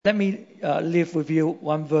Let me leave with you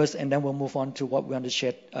one verse and then we'll move on to what we want to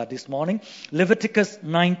share this morning. Leviticus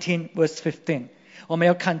 19 verse 15. 我们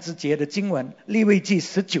要看这节的经文，利未记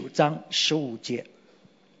19章15节。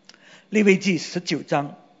利未记19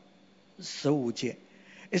章15节。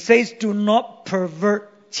It says, "Do not pervert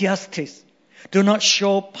justice. Do not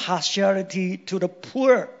show partiality to the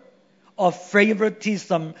poor or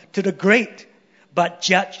favoritism to the great, but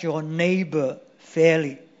judge your neighbor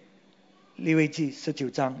fairly." 利未记19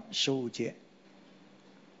章15节。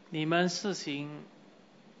你们施行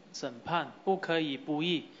审判，不可以不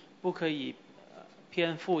义，不可以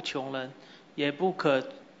偏负穷人，也不可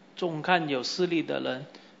重看有势力的人，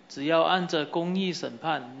只要按着公义审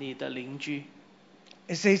判你的邻居。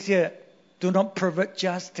It says here, do not pervert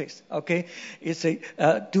justice. Okay, it says,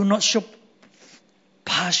 do not show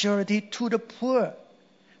partiality to the poor.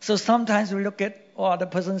 So sometimes we look at, oh, the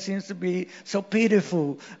person seems to be so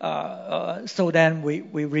pitiful, so then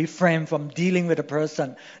we refrain from dealing with the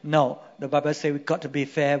person. No, the Bible says we've got to be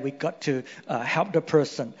fair, we've got to help the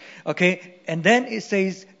person. Okay, and then it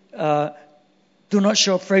says, do not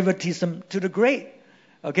show favoritism to the great.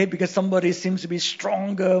 Okay, because somebody seems to be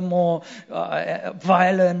stronger, more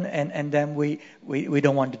violent, and then we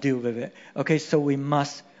don't want to deal with it. Okay, so we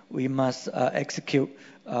must execute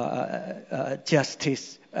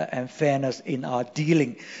justice and fairness in our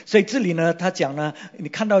dealing. 所以这里呢，他讲呢，你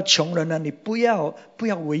看到穷人呢，你不要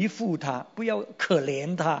为负他，不要可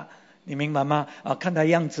怜他。你明白吗？看他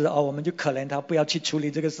样子我们就可怜他，不要去处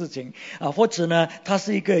理这个事情或者呢，他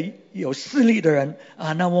是一个有势力的人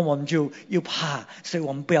那么我们就又怕，所以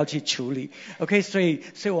我们不要去处理。OK， 所以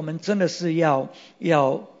我们真的是要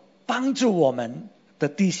帮助我们的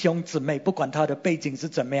弟兄姊妹，不管他的背景是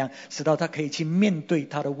怎么样，使到他可以去面对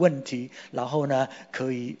他的问题，然后呢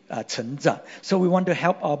可以成长。So we want to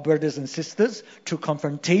help our brothers and sisters through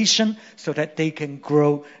confrontation so that they can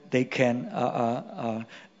grow, they can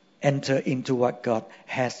enter into what God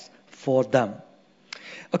has for them.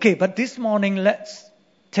 Okay, but this morning let's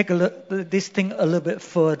take a look this thing a little bit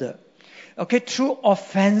further. Okay, through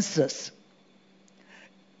offenses,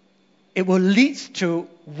 it will lead to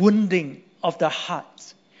wounding of the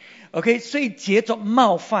heart. Okay, 所以借着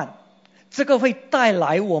冒犯，这个会带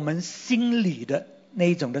来我们心里的那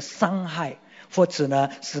一种的伤害，或者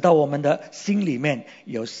呢，使到我们的心里面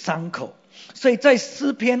有伤口。所以在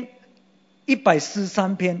诗篇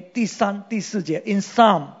143篇第3、第4节 in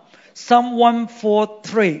Psalm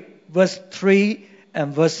 143 verse 3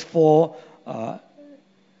 and verse 4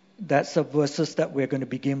 that's the verses that we're going to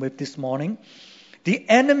begin with this morning. The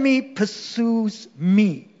enemy pursues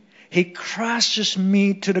me. He crushes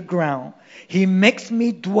me to the ground. He makes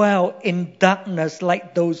me dwell in darkness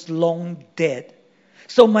like those long dead.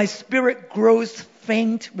 So my spirit grows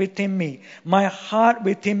faint within me. My heart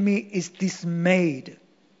within me is dismayed.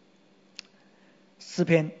 诗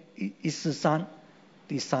篇143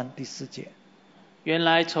第3、第4节。原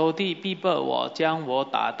来仇敌逼迫我，将我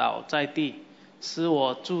打倒在地，使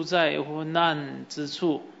我住在昏暗之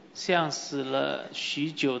处，像死了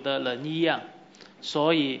许久的人一样。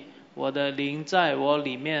所以我的灵在我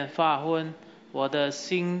里面发昏，我的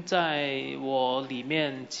心在我里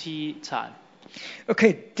面凄惨。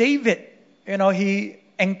Okay, David, he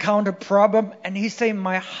encountered problem and he said,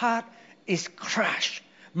 my heart is crushed.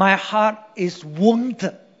 My heart is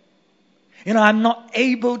wounded. I'm not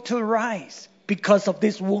able to rise because of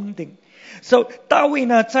this wounding. So 大卫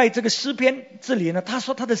呢，在这个诗篇这里呢，他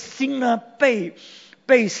说他的心呢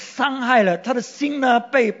被伤害了，他的心呢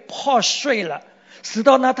被破碎了，使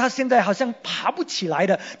到呢他现在好像爬不起来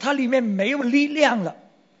的，他里面没有力量了。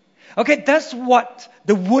Okay, that's what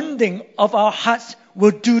the wounding of our hearts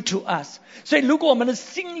will do to us. 所以如果我们的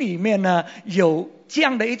心里面呢有这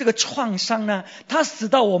样的这个创伤呢，它使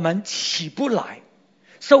到我们起不来。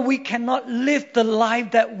So we cannot live the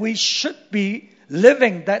life that we should be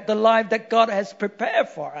living, that the life that God has prepared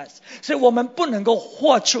for us. 所以我们不能够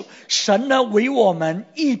活出神呢为我们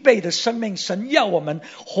预备的生命，神要我们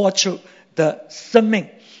活出的生命。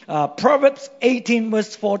Proverbs 18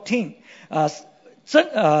 verse 14.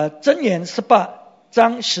 箴言18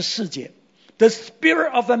章14节。The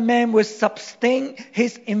spirit of a man will sustain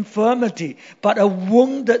his infirmity, but a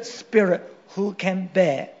wounded spirit who can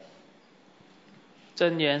bear?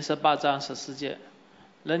 箴言18章14节，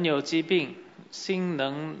人有疾病，心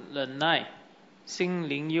能忍耐，心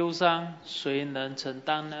灵忧伤，谁能承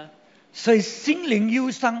担呢？所以心灵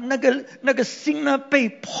忧伤，那个心呢被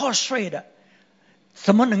破碎的，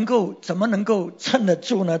怎么能够撑得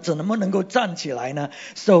住呢？怎么能够站起来呢？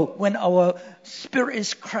 So when our spirit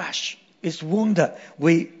is crushed, is wounded,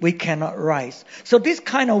 we cannot rise. So this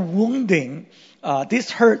kind of wounding these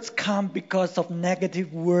hurts come because of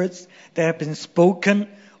negative words that have been spoken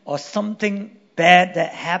or something bad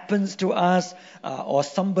that happens to us or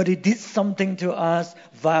somebody did something to us,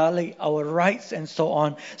 violate our rights and so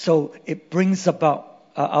on. So it brings about,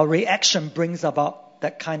 our reaction brings about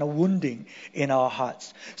that kind of wounding in our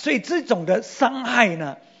hearts. 所以这种的伤害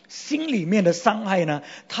呢，心里面的伤害呢，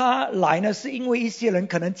它来呢是因为一些人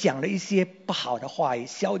可能讲了一些不好的话语、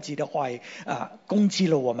消极的话语攻击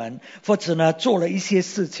了我们，或者呢做了一些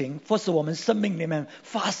事情，或是我们生命里面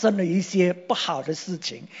发生了一些不好的事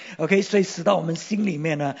情 ，OK， 所以使到我们心里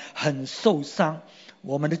面呢很受伤。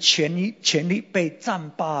我们的权利被占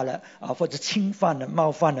霸了或者侵犯了、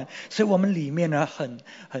冒犯了，所以我们里面呢很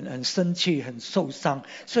生气、很受伤，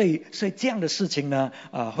所以这样的事情呢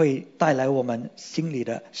会带来我们心里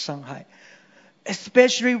的伤害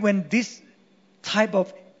 ，especially when this type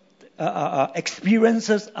of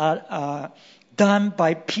experiences are done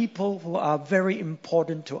by people who are very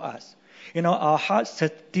important to us. You know, our hearts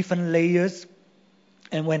have different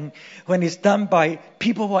layers.And when it's done by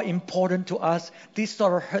people who are important to us, these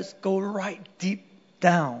sort of hurts go right deep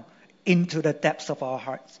down into the depths of our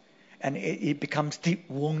hearts. And it becomes deep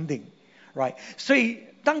wounding, right? 所以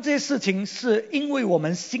当这些事情是因为我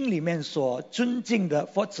们心里面所尊敬的，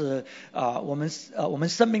或者我们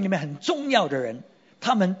生命里面很重要的人，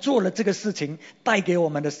他们做了这个事情带给我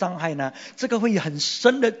们的伤害呢，这个会很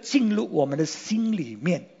深的进入我们的心里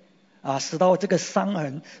面使到这个伤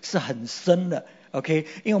痕是很深的。OK，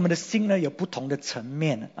 因为我们的心呢有不同的层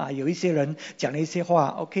面有一些人讲了一些话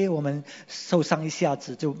 ，OK， 我们受伤一下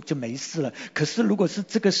子就没事了。可是如果是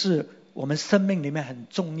这个是我们生命里面很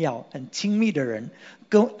重要、很亲密的人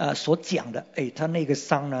跟所讲的，他那个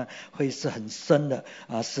伤呢会是很深的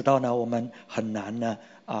使到呢我们很难呢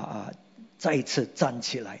再一次站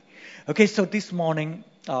起来。Okay, so this morning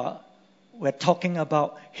we're talking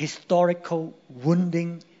about historical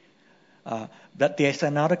wounding.But there's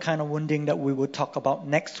another kind of wounding that we will talk about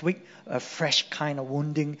next week, a fresh kind of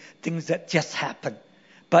wounding, things that just happen.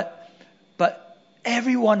 But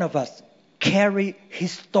every one of us carry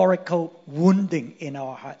historical wounding in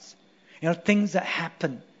our hearts. You know, things that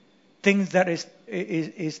happen, things that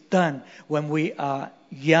is done when we are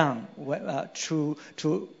young, to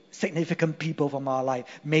significant people from our life,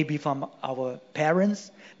 maybe from our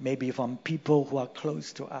parents, maybe from people who are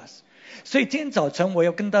close to us.所以今天早晨我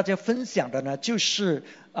要跟大家分享的呢，就是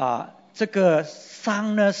这个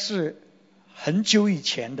伤呢是很久以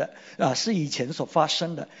前的是以前所发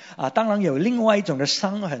生的当然有另外一种的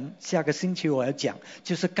伤痕，下个星期我要讲，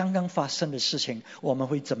就是刚刚发生的事情我们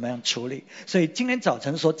会怎么样处理。所以今天早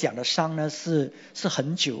晨所讲的伤呢是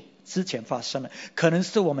很久之前发生的，可能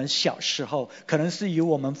是我们小时候，可能是由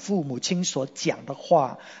我们父母亲所讲的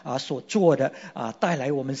话所做的带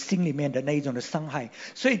来我们心里面的那一种的伤害。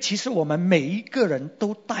所以其实我们每一个人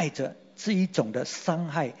都带着这一种的伤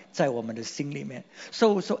害在我们的心里面。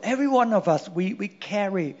So every one of us, we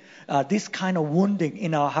carry this kind of wounding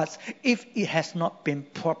in our hearts if it has not been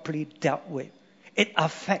properly dealt with. It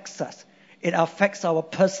affects us.It affects our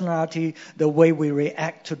personality, the way we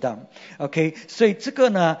react to them. Okay, 所以这个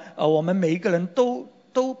呢，我们每一个人都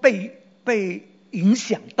被影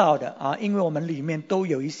响到的因为我们里面都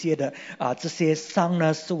有一些的这些伤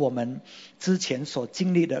呢，是我们之前所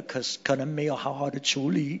经历的，可能没有好好的处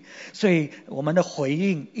理，所以我们的回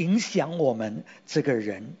应影响我们这个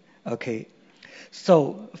人。Okay,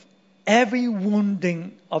 so every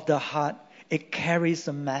wounding of the heart, it carries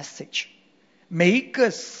a message. 每一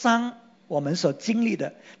个伤我们所经历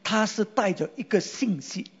的，它是带着一个信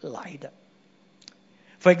息来的。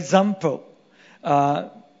For example,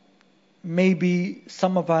 maybe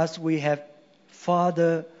some of us, we have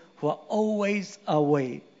father who are always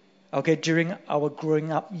away, okay, during our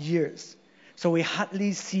growing up years. So we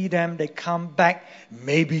hardly see them. They come back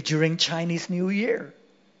maybe during Chinese New Year.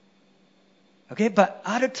 Okay, but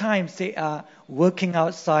other times they are working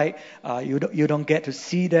outside. You don't get to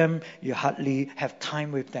see them. You hardly have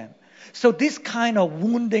time with them.So this kind of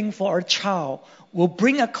wounding for a child will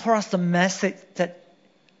bring across the message that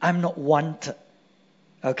I'm not wanted,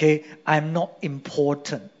 okay? I'm not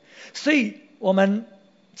important. 所以我们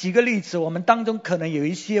举个例子，我们当中可能有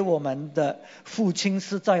一些我们的父亲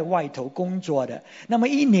是在外头工作的，那么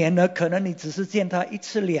一年呢，可能你只是见他一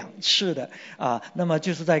次两次的那么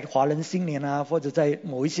就是在华人新年或者在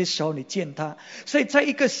某一些时候你见他，所以在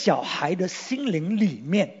一个小孩的心灵里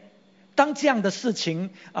面，当这样的事情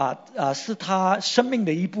是他生命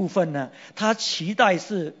的一部分呢，他期待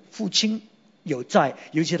是父亲有在，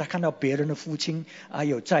尤其他看到别人的父亲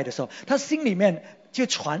有在的时候，他心里面就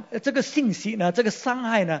这个信息呢，这个伤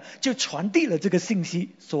害呢，就传递了这个信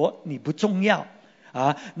息，说你不重要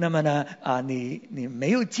那么呢你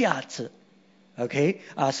没有价值 ，OK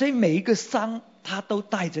所以每一个伤它都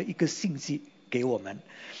带着一个信息给我们。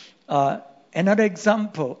Another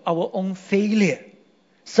example, our own failure.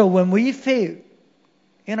 So when we fail,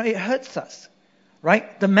 it hurts us,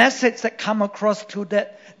 right? The message that come across through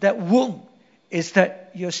that wound is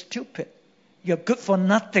that you're stupid, you're good for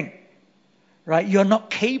nothing, right? You're not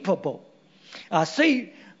capable. 所以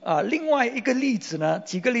另外一个例子呢，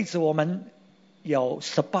几个例子我们有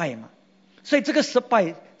失败嘛，所以这个失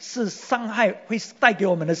败是伤害，会带给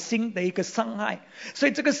我们的心的一个伤害。所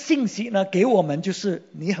以这个信息呢，给我们就是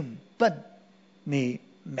你很笨，你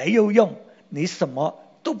没有用，你什么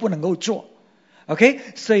都不能够做。OK，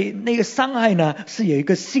 所以那个伤害呢，是有一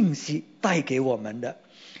个信息带给我们的。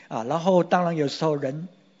然后当然有时候人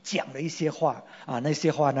讲的一些话那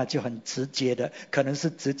些话呢就很直接的，可能是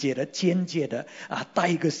直接的、间接的带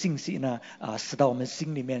一个信息呢使到我们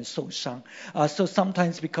心里面受伤。So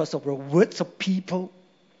sometimes because of the words of people,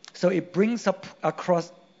 so it brings up across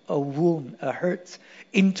a wound, a hurt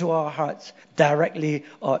into our hearts directly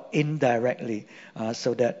or indirectly,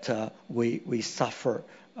 so that we suffer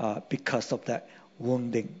because of that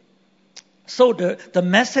wounding. So the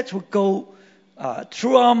message will go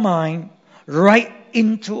through our mind right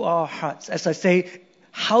into our hearts. As I say,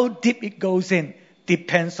 how deep it goes in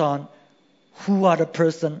depends on who are the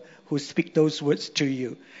person who speak those words to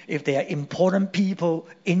you. If they are important people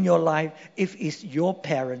in your life, if it's your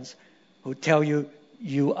parents who tell you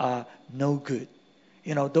you are no good,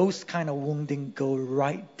 those kind of wounding go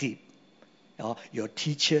right deep. Your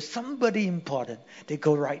teacher, somebody important, they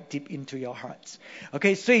go right deep into your hearts.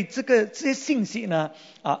 OK， 所以这些信息呢，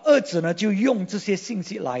恶者呢就用这些信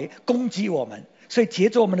息来攻击我们，所以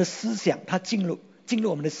借着我们的思想，它进入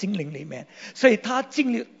我们的心灵里面，所以它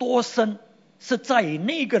进入多深，是在于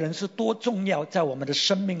那个人是多重要在我们的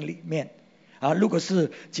生命里面。如果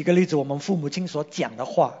是举个例子，我们父母亲所讲的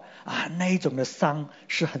话那一种的伤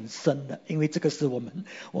是很深的，因为这个是我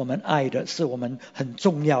们爱的，是我们很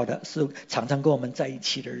重要的，是常常跟我们在一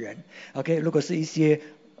起的人。OK， 如果是一些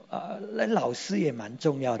老师也蛮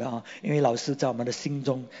重要的因为老师在我们的心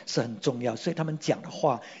中是很重要，所以他们讲的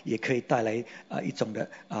话也可以带来一种的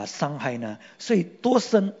伤害呢。所以多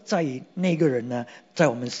深在于那个人呢，在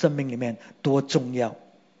我们生命里面多重要。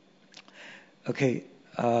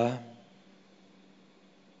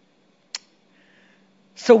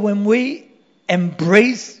OK，So when we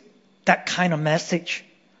embrace that kind of message,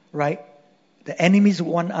 right, the enemies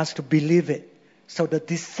want us to believe it. So the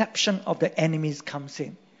deception of the enemies comes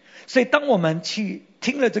in. 所以当我们去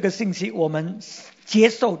听了这个信息，我们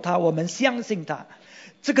接受它，我们相信它，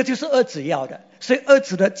这个就是恶者要的。所以恶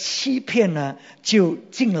者的欺骗呢，就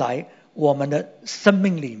进来我们的生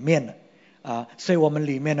命里面了。所以我们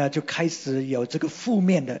里面呢就开始有这个负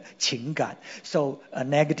面的情感。So a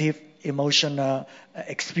negative emotional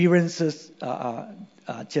experiences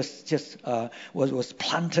was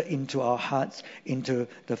planted into our hearts, into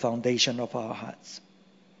the foundation of our hearts.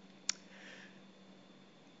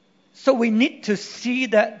 So we need to see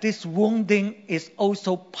that this wounding is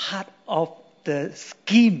also part of the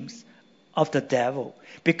schemes of the devil,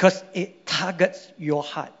 because it targets your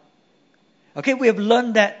heart. Okay, we have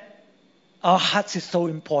learned that our hearts is so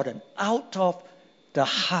important. Out of the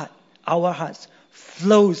heart, our hearts,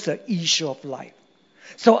 flows the issue of life.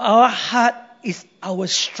 So our heart is our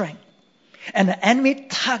strength. And the enemy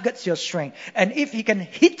targets your strength. And if he can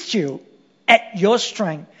hit you at your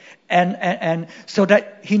strength, and so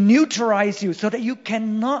that he neutralizes you, so that you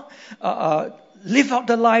cannot live out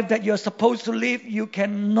the life that you're supposed to live, you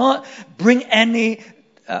cannot bring any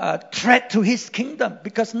threat to his kingdom,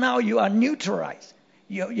 because now you are neutralized.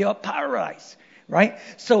 You're paralyzed, right?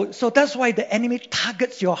 So that's why the enemy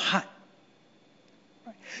targets your heart.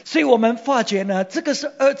 所以我们发觉呢，这个是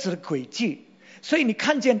恶者的诡计。所以你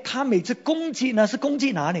看见他每次攻击呢，是攻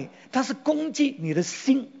击哪里？他是攻击你的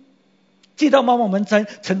心。记得吗？我们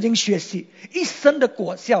曾经学习，一生的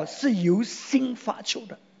果效是由心发出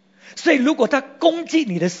的。所以如果他攻击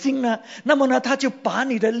你的心呢，那么呢，他就把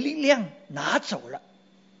你的力量拿走了，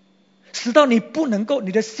使到你不能够，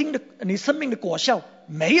你生命的果效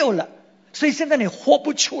没有了。所以现在你活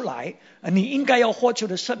不出来，你应该要活出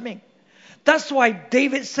的生命。That's why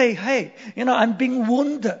David say, hey, I'm being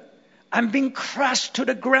wounded. I'm being crushed to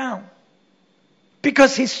the ground.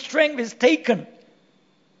 Because his strength is taken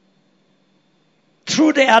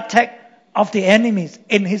through the attack of the enemies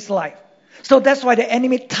in his life. So that's why the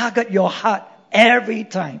enemy target your heart every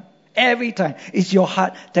time. Every time it's your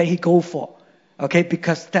heart that he go for. Okay,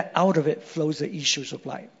 because that out of it flows the issues of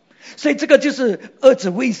life. 所以这个就是恶者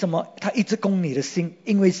为什么他一直攻你的心，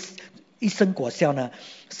因为一生果效呢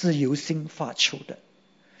是由心发出的。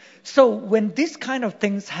So when these kind of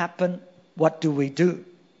things happen, what do we do?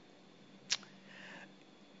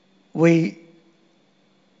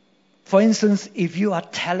 For instance, if you are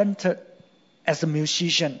talented as a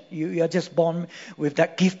musician, you are just born with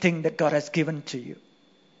that gifting that God has given to you.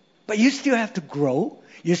 But you still have to grow,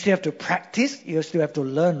 you still have to practice, you still have to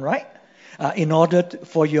learn, right? In order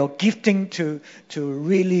for your gifting to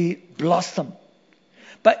really blossom.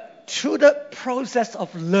 But through the process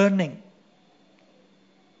of learning,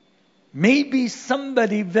 maybe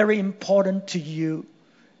somebody very important to you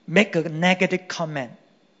make a negative comment,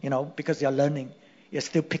 because you're learning, you're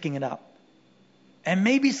still picking it up. And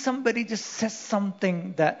maybe somebody just says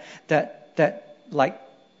something that like,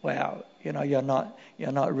 well, you're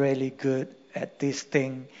not really good at this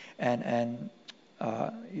thing, and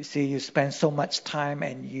you see, you spend so much time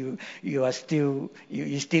and you still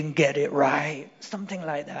get it right, something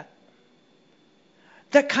like that.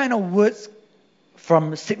 That kind of words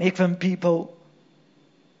from significant people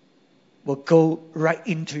will go right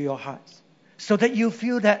into your hearts, so that you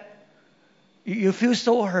feel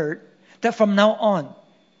so hurt that from now on,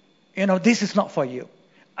 this is not for you.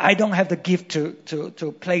 I don't have the gift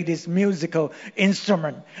to play this musical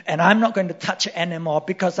instrument, and I'm not going to touch it anymore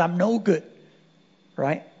because I'm no good,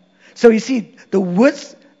 right? So you see, the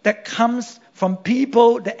words that comes from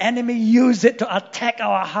people, the enemy use it to attack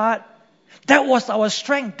our heart. That was our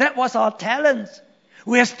strength. That was our talents.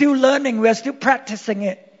 We are still learning. We are still practicing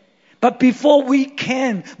it. But before we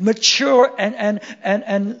can mature and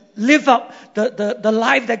live up the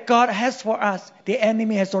life that God has for us, the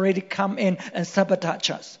enemy has already come in and sabotage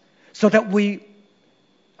us, so that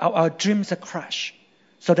our dreams are crushed,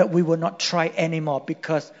 so that we will not try anymore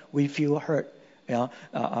because we feel hurt,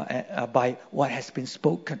 by what has been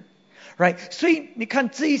spoken, right? 所以你看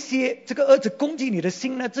这些这个儿子攻击你的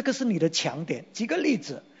心呢，这个是你的强点。举个例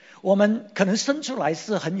子。我们可能生出来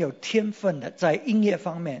是很有天分的，在音乐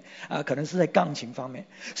方面可能是在钢琴方面，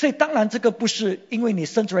所以当然这个不是因为你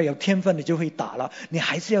生出来有天分你就会打了，你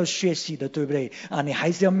还是要学习的，对不对？你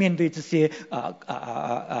还是要面对这些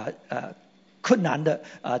困难的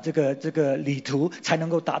这个旅途，才能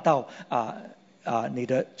够达到你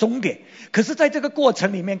的终点。可是在这个过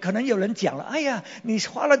程里面，可能有人讲了，哎呀，你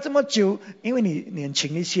花了这么久，因为你很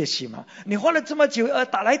勤力学习嘛，你花了这么久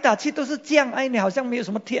打来打去都是这样，哎，你好像没有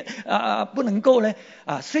什么不能够呢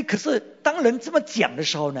所以可是当人这么讲的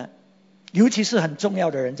时候呢，尤其是很重要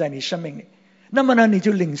的人在你生命里，那么呢你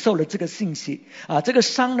就领受了这个信息这个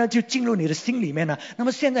伤呢就进入你的心里面了。那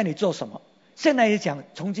么现在你做什么？现在也讲，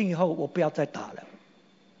从今以后我不要再打了，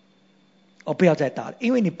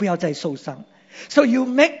因为你不要再受伤。So you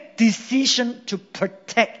make decision to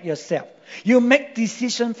protect yourself. You make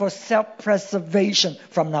decision for self-preservation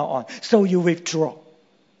from now on. So you withdraw.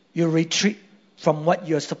 You retreat from what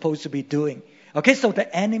you're supposed to be doing. Okay, so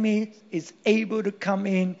the enemy is able to come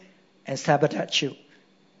in and sabotage you,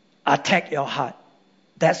 attack your heart.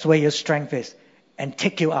 That's where your strength is, and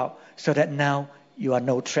take you out, so that now you are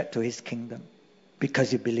no threat to his kingdom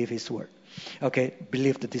because you believe his word. Okay,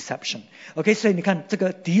 believe the deception. Okay, 所以你看这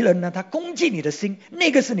个敌人呢，他攻击你的心，那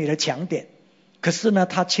个是你的强点，可是呢，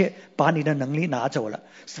他却把你的能力拿走了，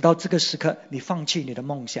直到这个时刻，你放弃你的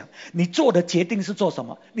梦想。你做的决定是做什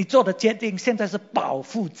么？你做的决定现在是保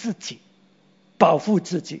护自己。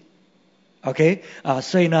OK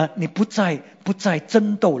所以呢，你不再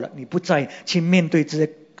争斗了，你不再去面对这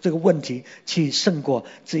个问题，去胜过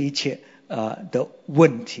这一切的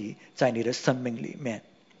问题在你的生命里面。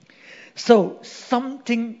So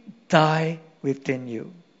something died within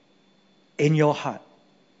you, in your heart.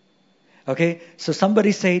 Okay, so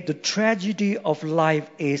somebody say the tragedy of life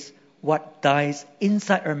is what dies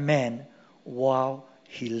inside a man while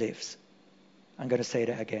he lives. I'm going to say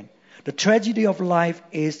that again. The tragedy of life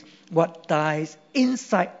is what dies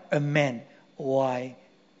inside a man while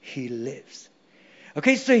he lives.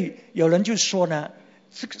 Okay, 所以有人就说呢，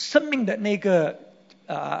这个生命的那个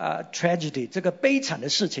tragedy 这个悲惨的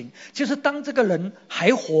事情，就是当这个人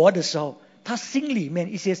还活的时候，他心里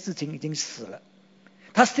面一些事情已经死了，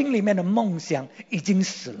他心里面的梦想已经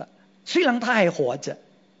死了，虽然他还活着，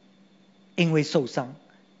因为受伤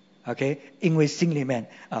OK， 因为心里面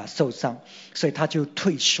受伤，所以他就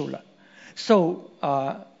退出了。So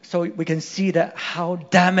we can see that how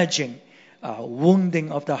damaging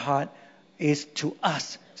wounding of the heart is to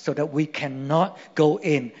us, so that we cannot go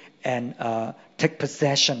in and take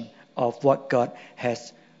possession of what God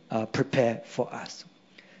has prepared for us.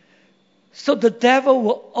 So the devil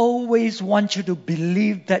will always want you to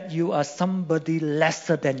believe that you are somebody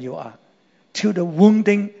lesser than you are, to the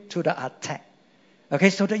wounding, to the attack. Okay,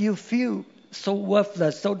 so that you feel so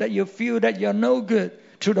worthless, so that you feel that you're no good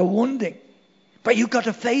through the wounding. But you got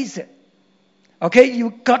to face it. Okay, you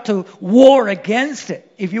got to war against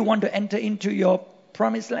it if you want to enter into your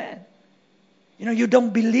promised land. You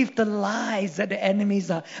don't believe the lies that the enemies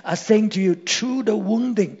are saying to you through the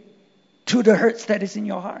wounding, through the hurts that is in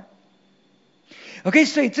your heart. OK，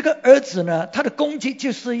 所以这个儿子呢，他的攻击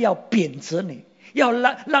就是要贬值你，要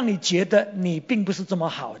让你觉得你并不是这么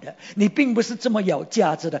好的，你并不是这么有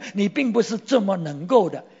价值的，你并不是这么能够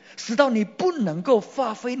的，使到你不能够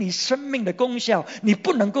发挥你生命的功效，你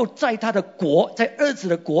不能够在他的国，在儿子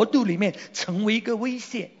的国度里面成为一个威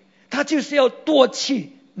胁。他就是要夺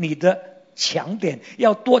去你的强点，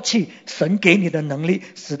要夺去神给你的能力，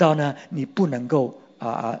使到呢你不能够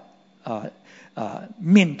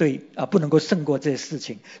面对不能够胜过这些事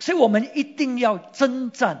情。所以我们一定要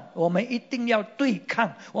征战，我们一定要对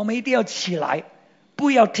抗，我们一定要起来，不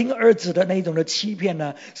要听儿子的那种的欺骗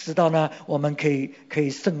呢，使到呢我们可以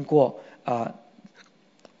胜过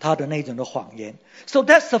他的那种的谎言。So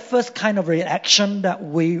that's the first kind of reaction that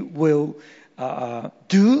we will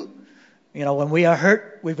do. When we are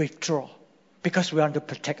hurt, we withdraw because we want to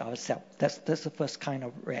protect ourselves. That's the first kind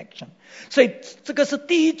of reaction. 所以这个是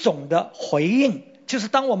第一种的回应，就是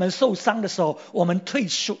当我们受伤的时候，我们退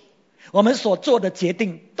缩，我们所做的决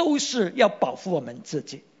定都是要保护我们自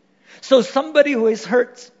己。So somebody who is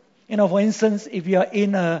hurt, for instance, if you are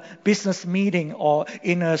in a business meeting or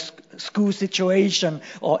in a school situation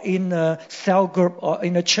or in a cell group or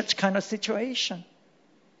in a church kind of situation,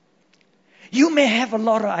 you may have a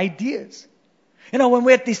lot of ideas. When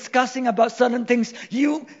we're discussing about certain things,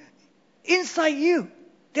 inside you,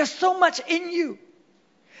 there's so much in you.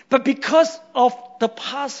 But because of the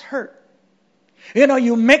past hurt,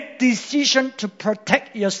 you make decision to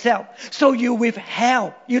protect yourself. So you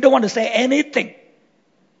withheld. You don't want to say anything.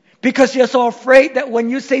 Because you're so afraid that when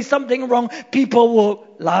you say something wrong, people will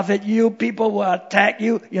laugh at you, people will attack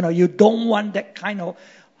you. You don't want that kind of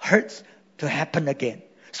hurts to happen again.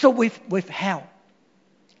 So withheld.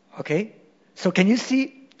 Okay? So can you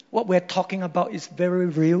see what we're talking about is very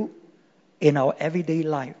real in our everyday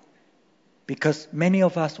life? Because many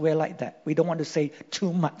of us, we're like that. We don't want to say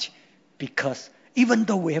too much because even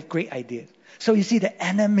though we have great ideas. So you see, the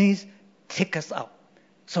enemies take us out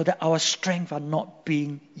so that our strength are not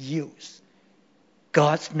being used.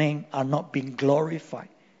 God's name are not being glorified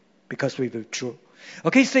because we withdrew.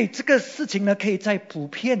 Okay, 所以这个事情呢，可以在普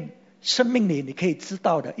遍生命里你可以知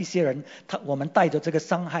道的一些人，我们带着这个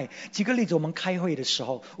伤害。举个例子，我们开会的时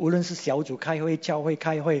候，无论是小组开会、教会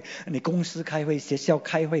开会、你公司开会、学校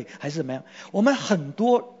开会还是怎么样，我们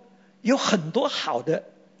有很多好的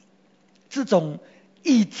这种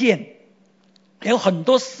意见，有很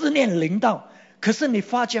多思念临到，可是你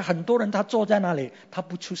发觉很多人他坐在那里，他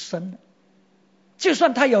不出声了。就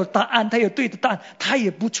算他有答案，他有对的答案，他也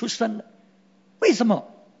不出声了。为什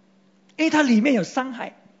么？因为他里面有伤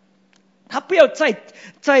害。他不要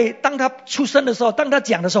在当他出声的时候，当他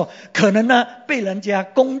讲的时候，可能呢被人家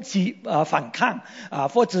攻击反抗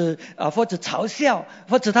或者嘲笑，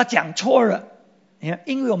或者他讲错了。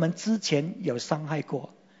因为我们之前有伤害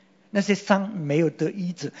过，那些伤没有得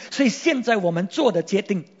医治，所以现在我们做的决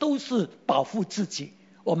定都是保护自己，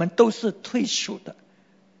我们都是退缩的，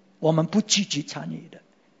我们不积极参与的。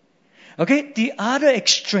Okay, the other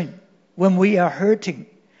extreme when we are hurting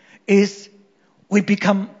is we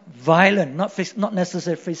become violent, not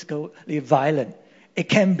necessarily physically violent. It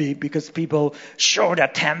can be because people show their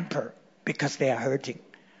temper because they are hurting,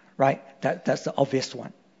 right? That's the obvious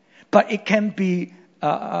one. But it can be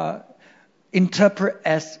interpreted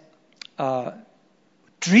as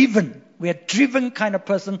driven. We are driven kind of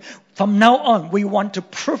person. From now on, we want to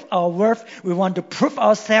prove our worth. We want to prove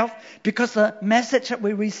ourselves because the message that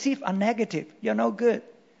we receive are negative. You're no good.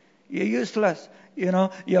 You're useless.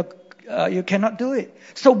 You cannot do it.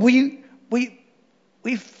 So we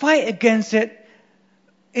fight against it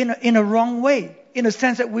in a wrong way. In a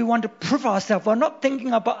sense that we want to prove ourselves. We're not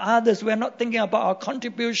thinking about others. We're not thinking about our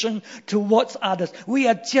contribution towards others. We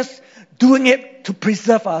are just doing it to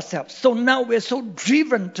preserve ourselves. So now we're so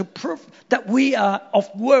driven to prove that we are of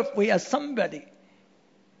worth. We are somebody.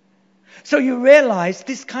 So you realize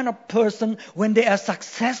this kind of person, when they are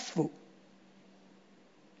successful,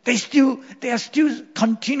 they are still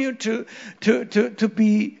continue to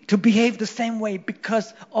behave the same way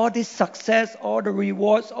because all this success, all the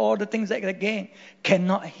rewards, all the things that they gain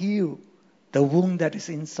cannot heal the wound that is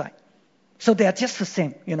inside. So they are just the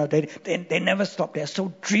same, they never stop. They are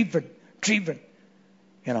so driven,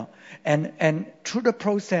 and through the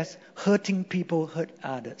process, hurting people hurt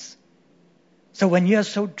others. So when you are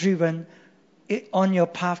so driven, on your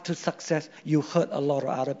path to success, you hurt a lot of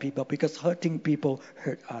other people because hurting people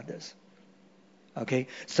hurt others. Okay,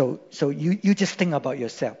 so you just think about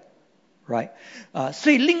yourself, right?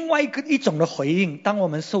 所以另外一种的回应，当我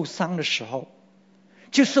们受伤的时候，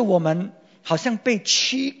就是我们好像被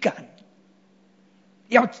驱赶，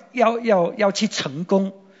要去成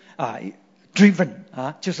功driven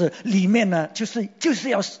就是里面呢，就是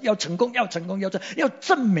要成功，要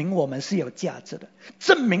证明我们是有价值的，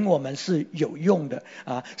证明我们是有用的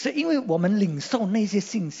所以因为我们领受那些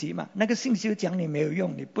信息嘛，那个信息就讲你没有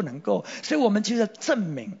用，你不能够，所以我们就要证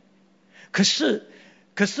明。可是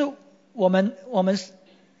我们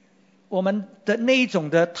的那一种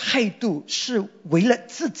的态度是为了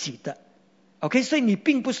自己的。OK， 所以你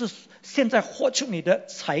并不是现在活出你的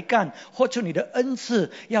才干，活出你的恩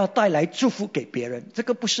赐，要带来祝福给别人，这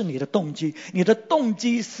个不是你的动机。你的动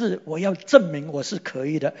机是我要证明我是可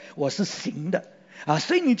以的，我是行的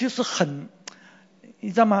所以你就是很，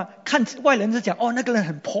你知道吗？看外人是讲那个人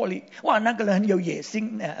很魄力，哇，那个人很有野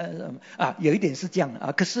心有一点是这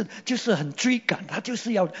样可是就是很追赶，他就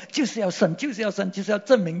是要胜，就是要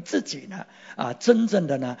证明自己呢真正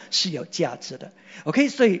的呢是有价值的。OK，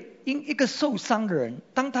 所以一个受伤的人，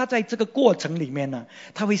当他在这个过程里面呢，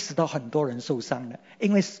他会使到很多人受伤的，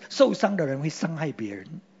因为受伤的人会伤害别人。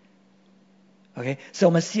OK， 所以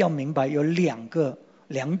我们需要明白有两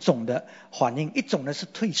种的反应，一种呢是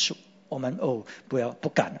退缩。我们不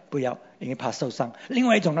敢了，不要，因为怕受伤。另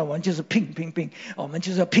外一种呢，我们就是拼，我们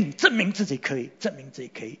就是要拼，证明自己可以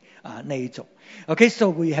那一种。Okay, so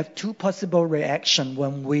we have two possible reactions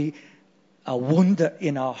when we are wounded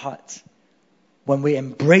in our hearts, when we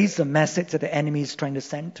embrace the message that the enemy is trying to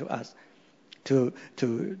send to us to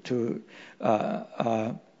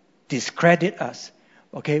discredit us.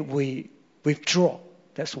 Okay, we withdraw.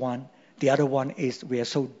 That's one. The other one is we are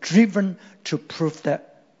so driven to prove that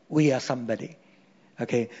we are somebody.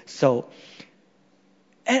 Okay, so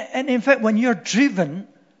and in fact, when you're driven,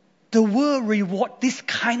 the world reward this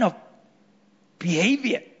kind of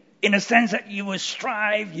behavior in a sense that you will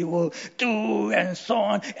strive, you will do, and so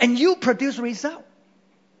on, and you produce result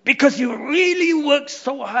because you really work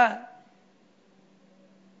so hard,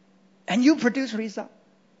 and you produce result.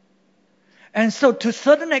 And so, to a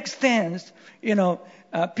certain extent,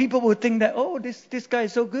 people will think that this guy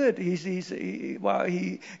is so good. He's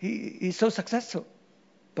so successful.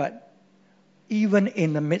 But even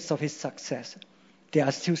in the midst of his success, there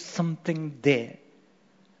is still something there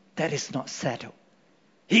that is not settled.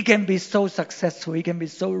 He can be so successful, he can be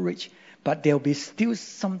so rich, but there will be still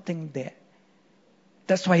something there.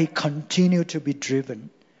 That's why he continued to be driven.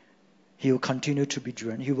 He will continue to be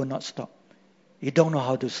driven. He will not stop. He don't know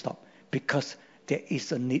how to stop because there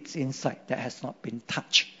is a need inside that has not been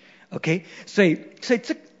touched. Okay? 所以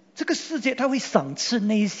这个世界它会赏赐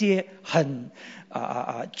那些很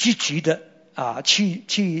积极的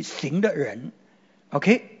去行的人。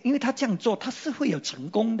OK， 因为他这样做，他是会有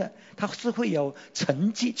成功的，他是会有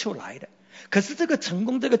成绩出来的。可是这个成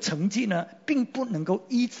功，这个成绩呢，并不能够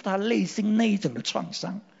医治他内心那一种的创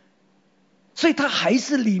伤，所以他还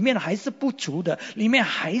是里面还是不足的，里面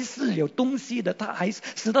还是有东西的，他还是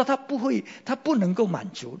使到他不能够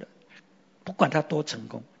满足的。不管他多成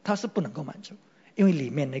功，他是不能够满足，因为里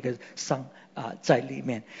面那个伤在里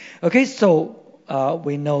面。Okay, so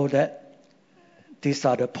we know that these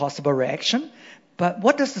are the possible reaction. But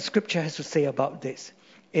what does the scripture has to say about this?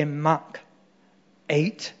 In Mark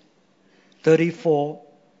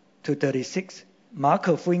 8:34-36, 马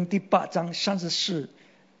可福音第8章34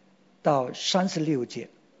到36节。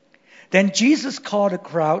Then Jesus called a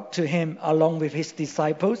crowd to him along with his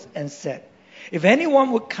disciples and said, If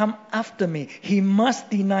anyone would come after me, he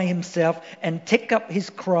must deny himself and take up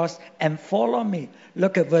his cross and follow me.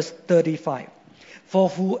 Look at verse 35. For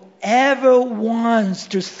whoever wants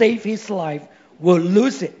to save his life will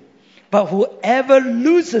lose it. But whoever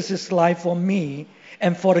loses his life for me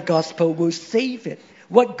and for the gospel will save it.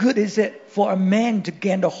 What good is it for a man to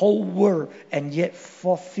gain the whole world and yet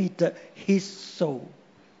forfeit his soul?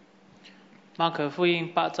 马可福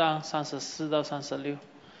音8章34到36。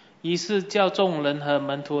于是叫众人和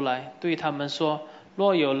门徒来，对他们说：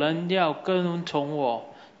若有人要跟从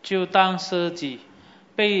我，就当舍己，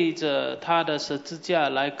背着他的十字架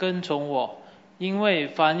来跟从我。因为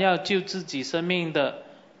凡要救自己生命的，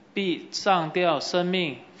必丧掉生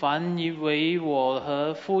命；凡为我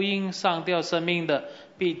和福音丧掉生命的，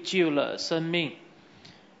必救了生命。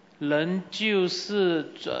人就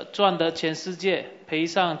是赚得全世界，赔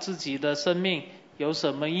上自己的生命，有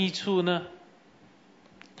什么益处呢？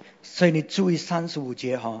所以你注意35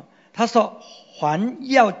节他说凡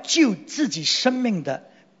要救自己生命的，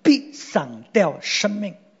必丧掉生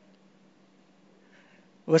命。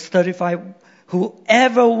Verse 35,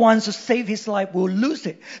 whoever wants to save his life will lose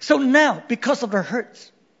it. So now, because of the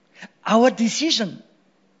hurts, our decision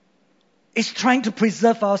is trying to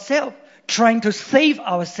preserve ourselves, trying to save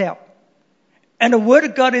ourselves. And the Word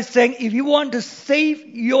of God is saying, if you want to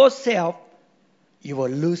save yourself, you will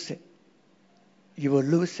lose it. You will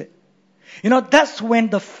lose it. That's when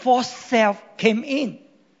the false self came in.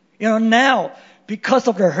 Now, because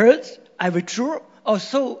of the hurts, I withdrew.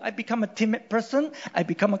 So I become a timid person. I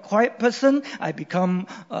become a quiet person. I become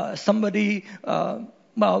somebody,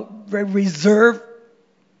 very reserved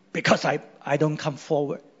because I don't come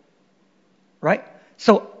forward. Right?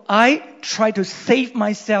 So I try to save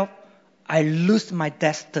myself. I lose my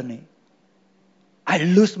destiny. I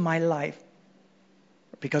lose my life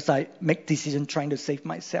because I make decisions trying to save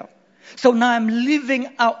myself. So now I'm living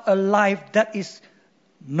out a life that is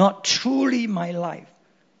not truly my life.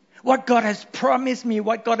 What God has promised me,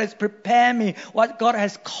 what God has prepared me, what God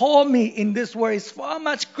has called me in this world is far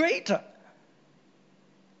much greater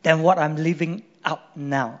than what I'm living out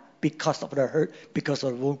now because of the hurt, because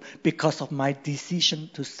of the wound, because of my decision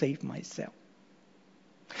to save myself.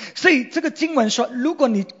 所以这个经文说，如果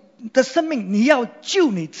你的生命你要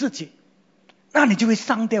救你自己，那你就会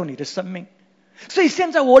伤掉你的生命。所以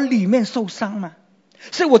现在我里面受伤嘛，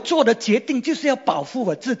所以我做的决定就是要保护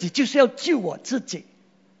我自己，就是要救我自己。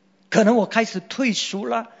可能我开始退俗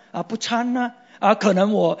了不参了可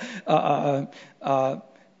能我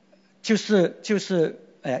就是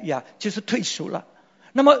退俗了。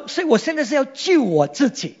那么所以我现在是要救我自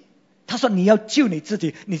己。他说你要救你自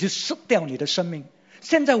己，你就失掉你的生命。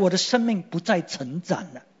现在我的生命不再成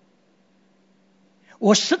长了，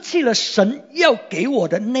我失去了神要给我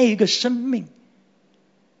的那一个生命，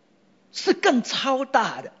是更超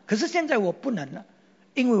大的。可是现在我不能了，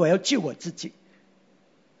因为我要救我自己。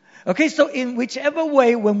Okay, so in whichever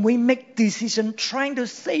way, when we make decisions trying to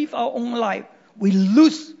save our own life, we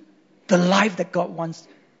lose the life that God wants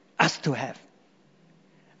us to have.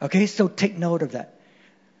 Okay, so take note of that.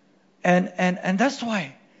 And that's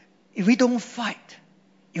why if we don't fight,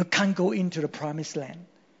 you can't go into the promised land.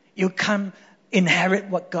 You can't inherit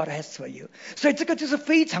what God has for you. 所以这个就是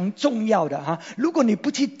非常重要的哈。如果你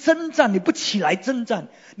不去征战，你不起来征战，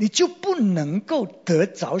你就不能够得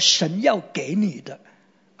着神要给你的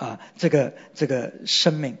这个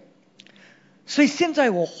生命。所以现在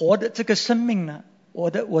我活的这个生命呢，我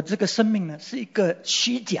这个生命呢是一个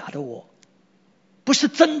虚假的我，不是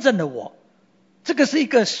真正的我。这个是一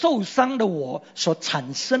个受伤的我所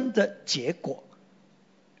产生的结果，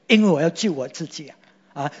因为我要救我自己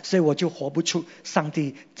所以我就活不出上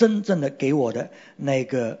帝真正的给我的那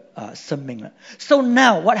个生命了。So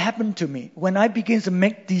now what happened to me when I begin to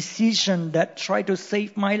make decisions that try to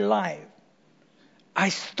save my life? I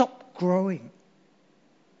stopped growing.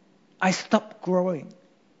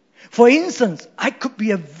 For instance, I could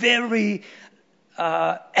be a very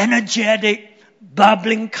energetic,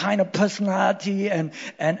 bubbling kind of personality and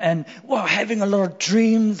having a lot of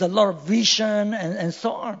dreams, a lot of vision and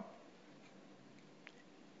so on.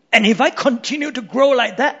 And if I continue to grow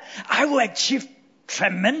like that, I will achieve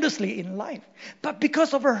tremendously in life. But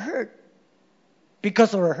because of a hurt,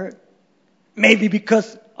 maybe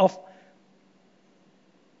because of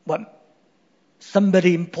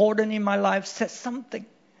somebody important in my life said something,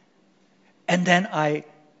 and then I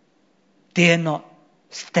dare not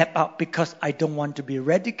step up because I don't want to be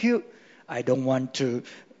ridiculed. I don't want to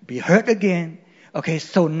be hurt again. Okay,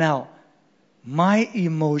 so now my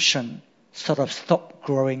emotion sort of stopped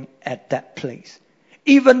growing at that place.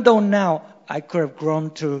 Even though now I could have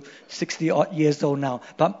grown to 60 odd years old now,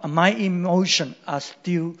 but my emotions are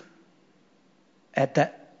still at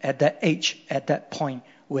that age, at that point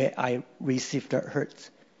where I received the hurts.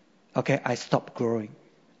 Okay, I stopped growing.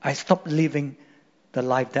 I stopped living the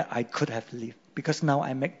life that I could have lived. Because now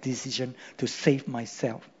I make decision to save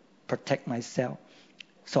myself, protect myself.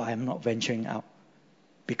 So I am not venturing out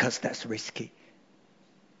because that's risky.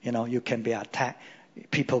 You can be attacked.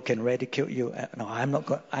 People can ridicule you. No, I'm not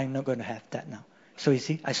going to have that now. So you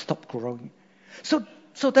see, I stopped growing.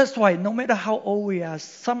 So that's why no matter how old we are,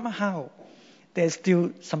 somehow there's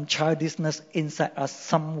still some childishness inside us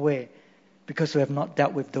somewhere because we have not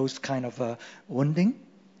dealt with those kind of wounding,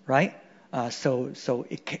 right? So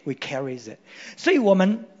we carries it. 所以我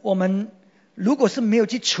们如果是没有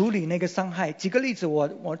去处理那个伤害，举个例子，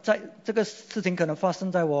我在这个事情可能发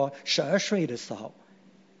生在我12岁的时候，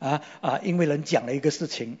因为人讲了一个事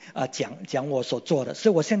情，讲我所做的，所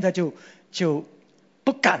以我现在就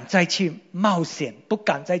不敢再去冒险，不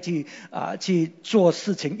敢再去做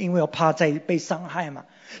事情，因为我怕再被伤害嘛。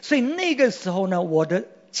所以那个时候呢，我的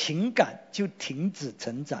情感就停止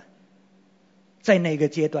成长。在那个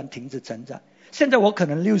阶段停止成长。现在我可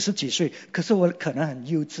能60几岁，可是我可能很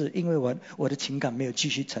幼稚，因为我的情感没有继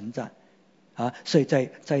续成长啊，所以在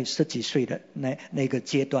10几岁的那个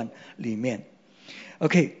阶段里面。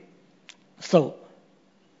Okay, so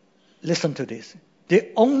listen to this. The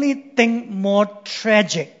only thing more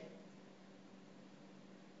tragic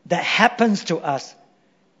that happens to us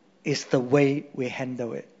is the way we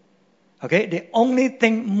handle it. Okay, the only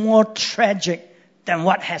thing more tragic than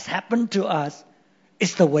what has happened to us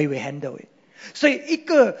is the way we handle it. 所以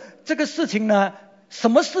这个事情呢，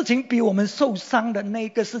什么事情比我们受伤的那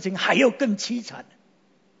个事情还要更凄惨？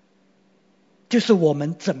就是我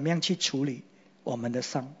们怎么样去处理我们的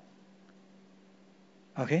伤。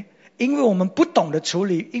OK， 因为我们不懂得处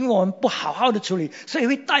理，因为我们不好好的处理，所以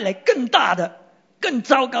会带来更大的、更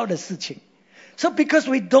糟糕的事情。So because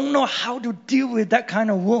we don't know how to deal with that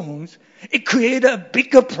kind of wounds, it created a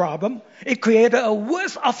bigger problem. It created a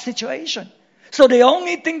worse off situation. So the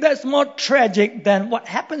only thing that's more tragic than what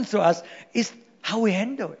happens to us is how we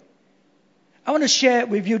handle it. I want to share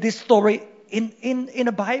with you this story in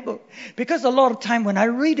the Bible. Because a lot of time when I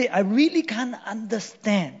read it, I really can't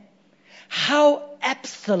understand how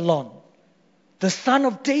Absalom, the son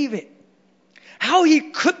of David, how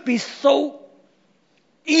he could be so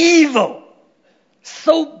evil,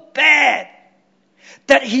 so bad,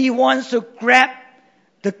 that he wants to grab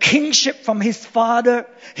the kingship from his father.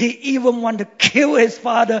 He even wanted to kill his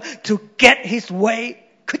father to get his way.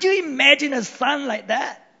 Could you imagine a son like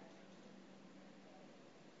that?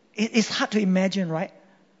 It's hard to imagine, right?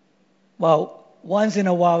 Well, once in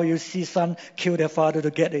a while you see son kill their father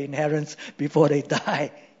to get the inheritance before they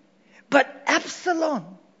die. But Absalom,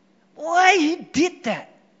 why he did that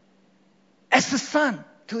as a son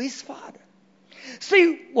to his father? 所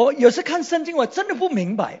以我有时看圣经，我真的不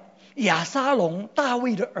明白亚沙龙大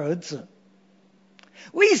卫的儿子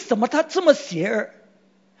为什么他这么邪恶。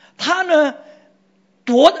他呢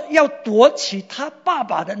要夺取他爸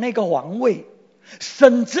爸的那个王位，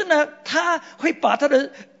甚至呢他会把他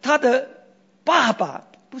的爸爸，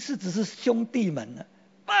不是只是兄弟们呢，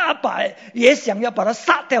爸爸也想要把他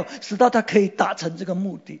杀掉，使到他可以达成这个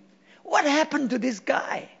目的。What happened to this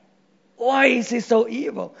guy? Why is he so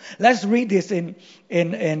evil? Let's read this in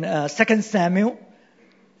 2 Samuel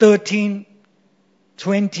 13,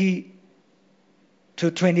 20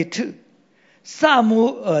 to 22. 撒母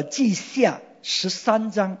耳记下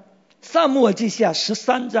13章，撒母耳记下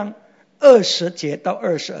13章20节到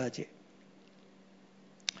22节。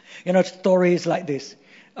You know, the story is like this.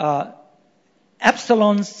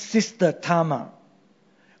 Absalom's sister Tamar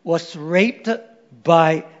was raped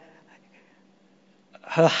by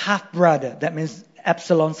her half-brother. That means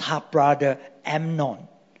Absalom's half-brother Amnon.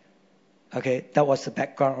 Okay, that was the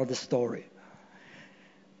background of the story.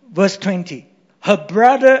 Verse 20. Her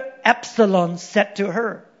brother Absalom said to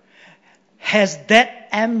her, "Has that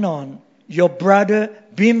Amnon, your brother,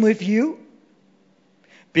 been with you?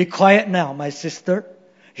 Be quiet now, my sister.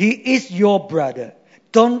 He is your brother.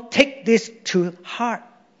 Don't take this to heart."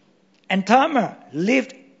 And Tamar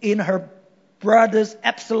lived in her brother's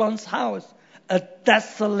Absalom's house, a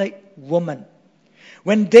desolate woman.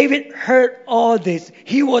 When David heard all this,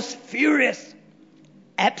 he was furious.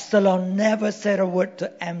 Absalom never said a word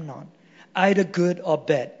to Amnon, either good or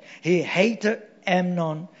bad. He hated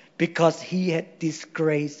Amnon because he had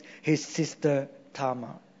disgraced his sister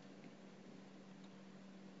Tamar.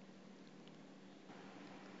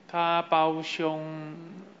 他胞兄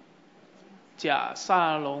甲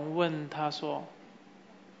撒龙问他说：“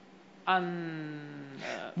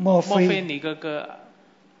莫非你哥哥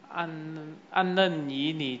暗嫩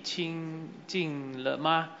与你亲近了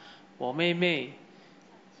吗？我妹妹，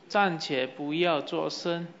暂且不要作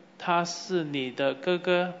声，他是你的哥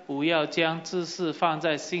哥，不要将这事放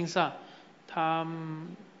在心上。他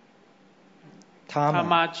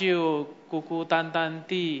妈就孤孤单单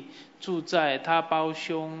地住在他胞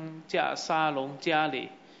兄甲沙龙家里。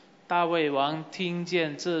大卫王听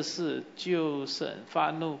见这事，就甚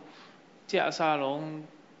发怒。甲沙龙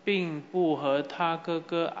并不和他哥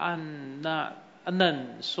哥暗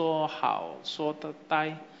嫩说好说的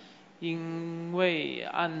呆，因为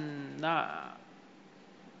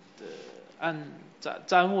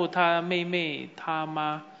沾污他妹妹他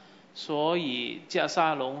妈，所以甲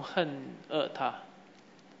沙龙恨恶他。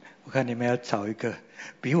我看你们要找一个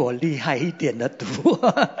比我厉害一点的读，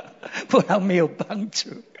不然没有帮助。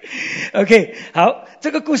OK， 好，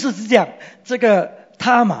这个故事是这样，这个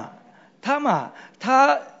他玛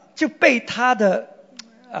他就被他的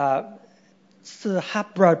是哈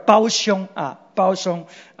布尔胞兄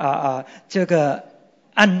这个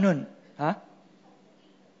暗嫩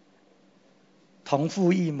同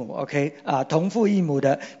父异母 ，OK 同父异母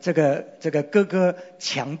的这个哥哥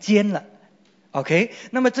强奸了 ，OK。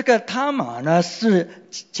那么这个他玛呢是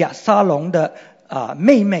甲沙龙的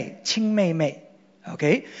妹妹，亲妹妹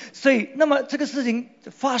 ，OK。所以那么这个事情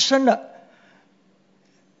发生了，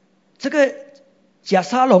这个甲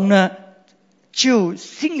沙龙呢就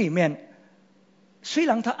心里面，虽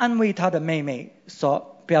然他安慰他的妹妹说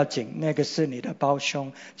不要紧，那个是你的胞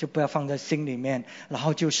兄，就不要放在心里面，然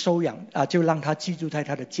后就收养就让他居住在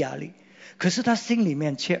他的家里。可是他心里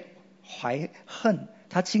面却怀恨，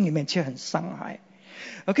他心里面却很伤害。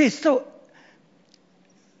Okay, so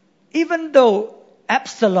even though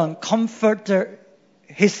Absalom comforted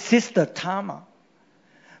his sister Tamar,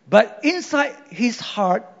 but inside his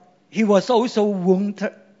heart he was also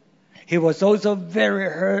wounded. He was also very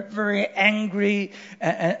hurt, very angry,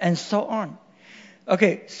 and so on.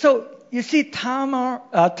 Okay, so you see Tamar,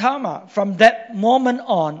 from that moment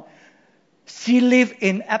on, she lived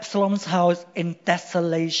in Absalom's house in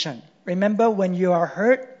desolation. Remember, when you are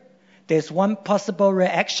hurt, there's one possible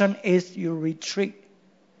reaction is you retreat.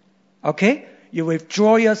 Okay? You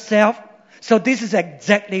withdraw yourself. So this is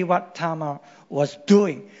exactly what Tamar was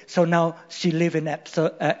doing. So now she lived in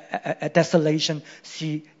desolation.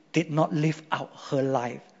 She did not live out her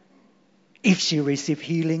life. If she received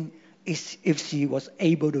healing, if she was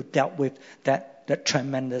able to deal with that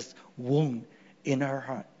tremendous wound in her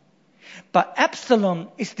heart. But Absalom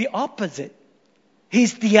is the opposite.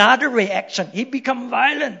 He's the other reaction. He becomes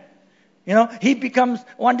violent. You know, he becomes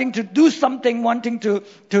wanting to do something, wanting to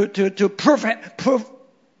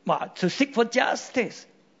seek for justice.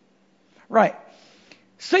 Right.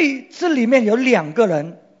 所以这里面有两个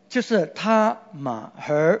人，就是他玛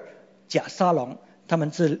和甲沙龙，他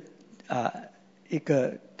们是一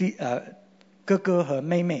个哥哥和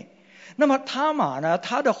妹妹。那么他玛呢，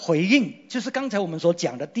他的回应就是刚才我们所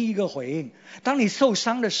讲的第一个回应。当你受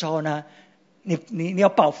伤的时候呢，你要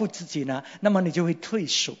保护自己呢，那么你就会退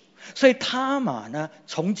缩。所以他玛呢，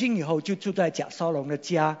从今以后就住在甲沙龙的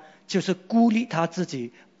家，就是孤立他自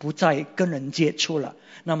己，不再跟人接触了。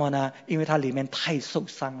那么呢，因为他里面太受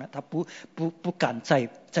伤了，他不敢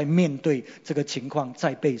再面对这个情况，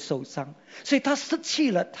再被受伤，所以他失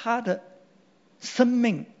去了他的生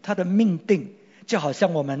命，他的命定。就好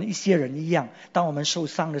像我们一些人一样，当我们受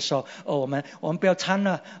伤的时候，我们不要参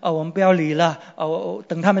了，我们不要理了，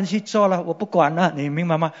等他们去做了，我不管了，你明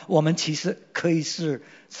白吗？我们其实可以是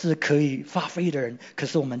可以发挥的人，可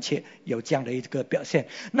是我们却有这样的一个表现。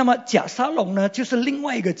那么甲沙龙呢，就是另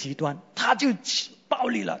外一个极端，他就暴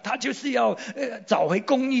力了，他就是要找回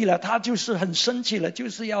公义了，他就是很生气了，就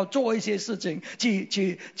是要做一些事情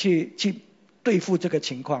去对付这个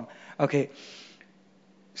情况。Okay。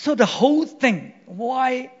So the whole thing,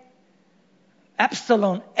 why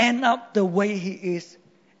Absalom end up the way he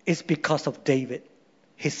is because of David,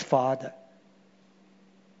 his father.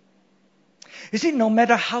 You see, no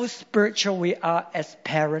matter how spiritual we are as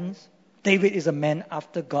parents, David is a man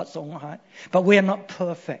after God's own heart, but we are not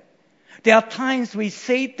perfect. There are times we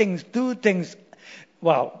say things, do things,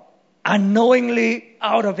 unknowingly,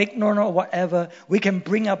 out of ignorance or whatever, we can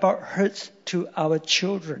bring about hurts to our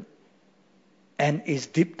children. And it's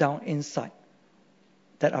deep down inside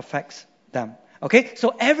that affects them. Okay?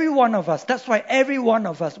 So every one of us, that's why every one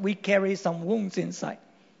of us, we carry some wounds inside.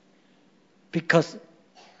 Because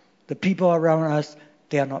the people around us,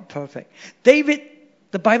 they are not perfect. David,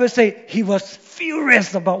 the Bible says, he was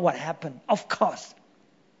furious about what happened, of course.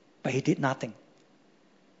 But he did nothing.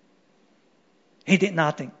 He did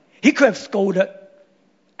nothing. He could have scolded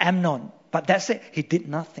Amnon, but that's it. He did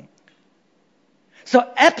nothing. So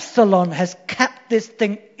Absalom has kept this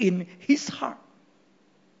thing in his heart.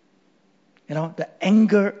 You know, the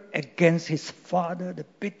anger against his father, the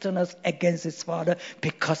bitterness against his father,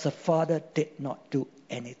 because the father did not do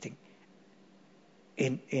anything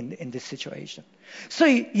in this situation. 所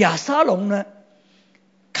以亚沙龙呢，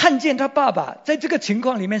看见他爸爸在这个情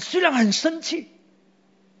况里面虽然很生气，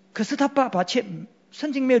可是他爸爸却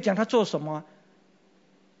圣经没有讲他做什么。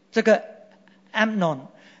这个 Amnon，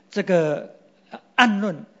 这个暗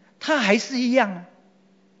论，他还是一样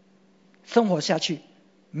生活下去，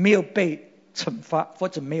没有被惩罚或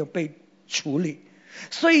者没有被处理。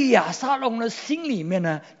所以亚沙龙的心里面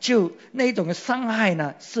呢，就那种伤害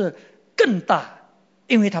呢是更大，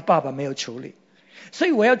因为他爸爸没有处理。所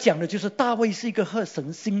以我要讲的就是大卫是一个合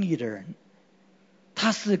神心意的人，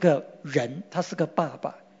他是个人，他是个爸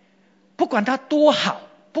爸，不管他多好，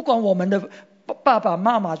不管我们的爸爸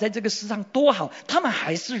妈妈在这个世上多好，他们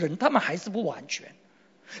还是人，他们还是不完全。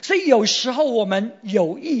所以有时候我们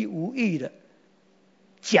有意无意的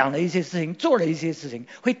讲了一些事情，做了一些事情，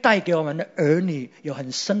会带给我们的儿女有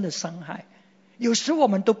很深的伤害，有时我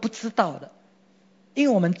们都不知道的，因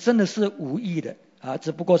为我们真的是无意的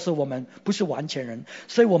只不过是我们不是完全人，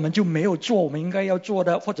所以我们就没有做我们应该要做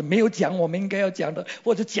的，或者没有讲我们应该要讲的，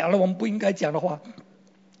或者讲了我们不应该讲的话，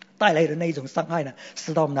带来的那种伤害呢，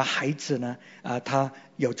使到我们的孩子呢他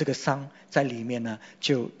有这个伤在里面呢，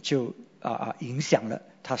就影响了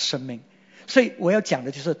他生命。所以我要讲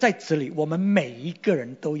的就是在这里我们每一个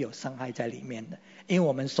人都有伤害在里面的，因为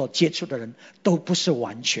我们所接触的人都不是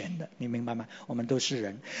完全的，你明白吗？我们都是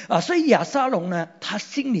人所以亚撒龙呢，他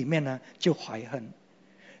心里面呢就怀恨。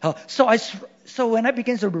好 so when I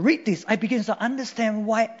begin to read this, I begin to understand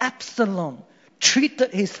why Absalom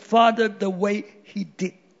treated his father the way he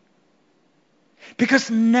did.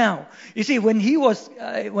 Because now, you see, when he was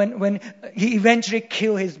when he eventually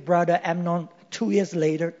killed his brother Amnon 2 years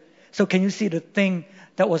later, so can you see the thing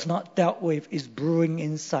that was not dealt with is brewing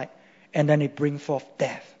inside, and then it brings forth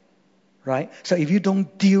death, right? So if you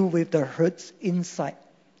don't deal with the hurts inside,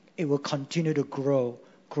 it will continue to grow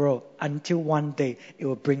until one day it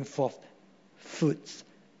will bring forth fruits,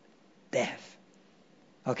 death.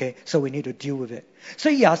 Okay, so we need to deal with it.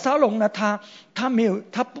 所以亚撒龙呢，他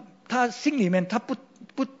心里面他不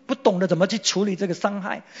懂得怎么去处理这个伤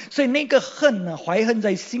害，所以那个恨呢，怀恨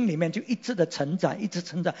在心里面就一直的成长，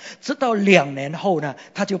直到2年后呢，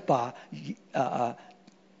他就把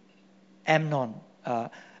Amnon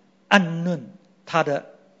暗论他的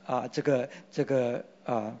这个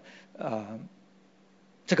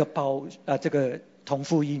同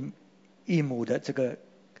父异母的这个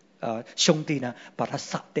兄弟呢，把他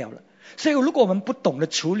杀掉了。所以如果我们不懂得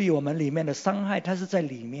处理我们里面的伤害，它是在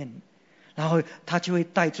里面，然后它就会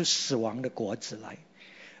带出死亡的果子来。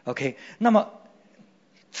 OK， 那么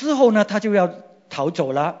之后呢，他就要逃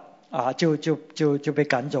走了就被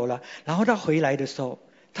赶走了。然后他回来的时候，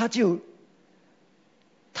他就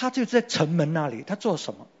在城门那里，他做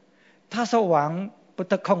什么？他说王不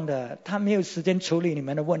得空的，他没有时间处理你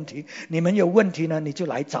们的问题，你们有问题呢，你就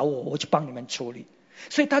来找我，我去帮你们处理。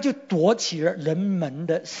所以他就夺起了人们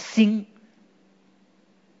的心，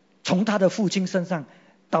从他的父亲身上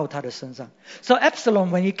到他的身上。So Absalom,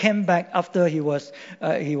 when he came back after he was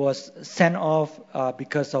sent off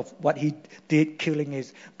because of what he did, killing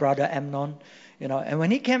his brother Amnon, and when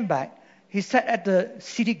he came back, he sat at the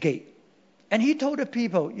city gate. And he told the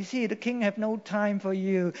people, you see, the king have no time for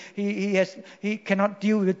you. He cannot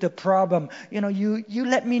deal with the problem. You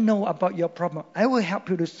let me know about your problem. I will help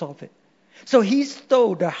you to solve it. So he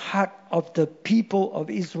stole the heart of the people of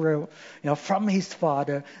Israel, from his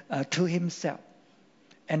father to himself.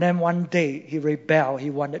 And then one day he rebelled. He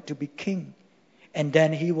wanted to be king. And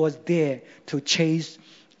then he was there to chase,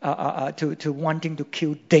 to wanting to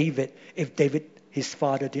kill David if David, his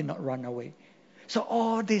father, did not run away. So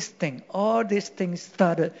all these things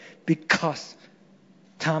started because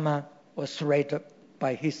Tamar was raped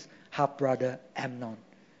by his half-brother Amnon.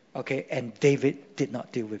 Okay, and David did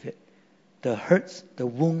not deal with it. The hurts, the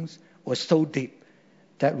wounds were so deep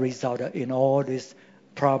that resulted in all this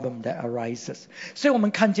problem that arises. 所以我们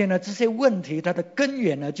看见呢，这些问题它的根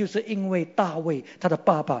源呢，就是因为大卫他的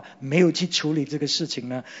爸爸没有去处理这个事情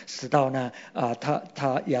呢，使到呢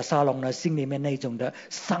他亚撒龙呢心里面那种的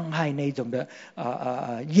伤害，那种的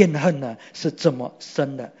怨恨呢是这么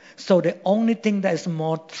深的。So the only thing that is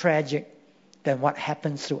more tragic than what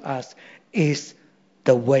happens to us is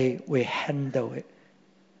the way we handle it.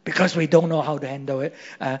 Because we don't know how to handle it,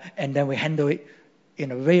 and then we handle it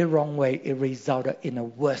in a very wrong way, it resulted in a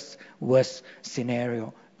worse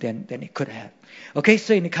scenario than it could have. OK，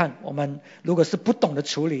 所以你看，我们如果是不懂得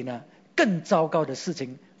处理呢，更糟糕的事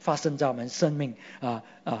情发生在我们生命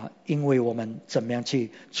因为我们怎么样去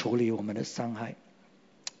处理我们的伤害。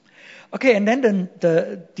OK, and then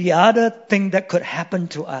the other thing that could happen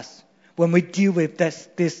to us when we deal with this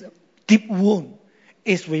deep wound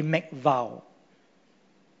is we make vow.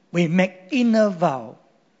 We make inner vow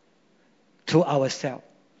to ourselves.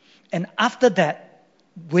 And after that,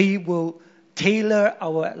 we will tailor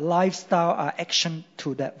our lifestyle, our action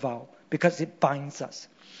to that vow because it binds us.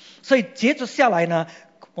 所以接着下来呢，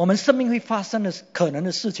我们生命会发生的可能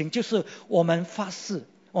的事情就是我们发誓，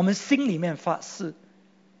我们心里面发誓，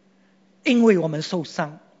因为我们受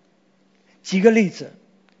伤。举个例子，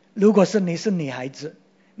如果是你是女孩子，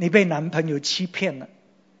你被男朋友欺骗了，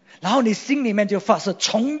然后你心里面就发誓，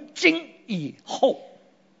从今以后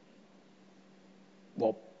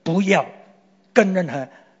我不要跟任何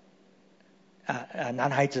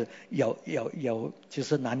男孩子有就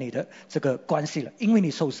是男女的这个关系了，因为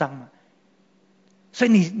你受伤嘛，所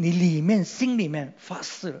以你里面心里面发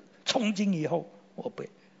誓了，从今以后我不。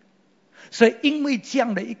所以因为这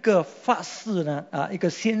样的一个发誓呢，一个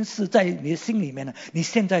宣誓在你的心里面呢，你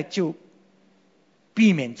现在就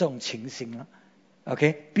避免这种情形了。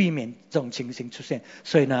OK， 避免这种情形出现，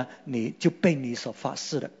所以呢，你就被你所发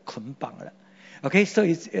誓的捆绑了。Okay, so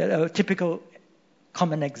it's a typical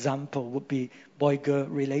common example would be boy-girl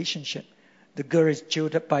relationship. The girl is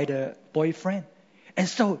jilted by the boyfriend. And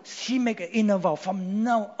so she make an inner vow, from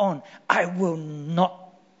now on, I will not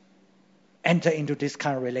enter into this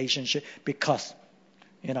kind of relationship because,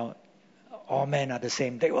 all men are the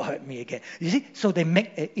same. They will hurt me again. You see, so they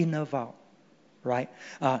make an inner vow, right?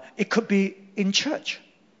 It could be in church.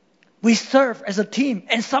 We serve as a team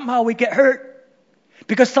and somehow we get hurt.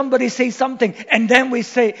 Because somebody says something, and then we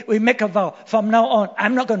make a vow, from now on,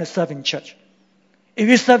 I'm not going to serve in church. If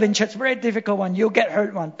you serve in church, very difficult one, you'll get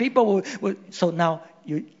hurt one. People will so now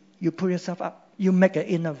you put yourself up. You make an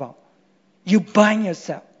inner vow. You bind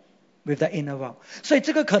yourself with the inner vow. 所以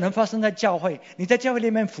这个可能发生在教会。你在教会里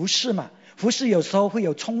面服侍嘛，服侍有时候会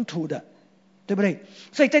有冲突的，对不对？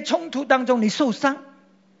所以在冲突当中你受伤。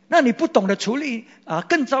那你不懂得处理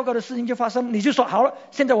更糟糕的事情就发生，你就说好了，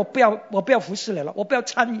现在我不要服侍了，我不要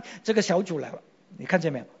参与这个小组来了，你看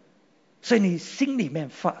见没有？所以你心里面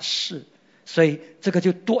发誓，所以这个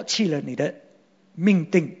就夺弃了你的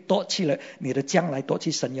命定，夺弃了你的将来，夺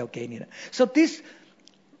弃神要给你的。So this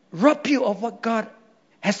rob you of what God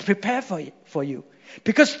has prepared for you,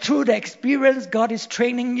 because through the experience, God is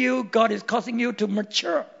training you, God is causing you to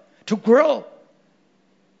mature, to grow.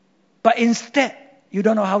 But instead,You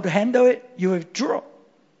don't know how to handle it, you withdraw.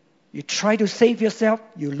 You try to save yourself,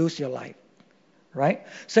 you lose your life. Right?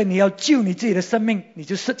 所以你要救你自己的生命，你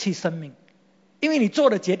就失去生命。因为你做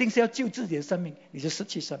的决定是要救自己的生命，你就失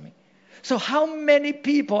去生命。So how many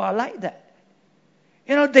people are like that?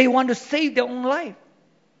 They want to save their own life.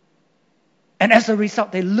 And as a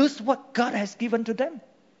result, they lose what God has given to them.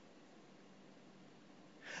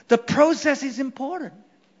 The process is important.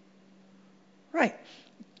 Right?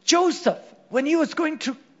 Joseph,When he was going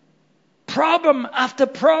through problem after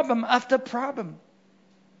problem after problem,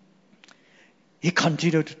 he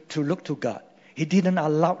continued to look to God. He didn't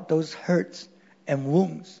allow those hurts and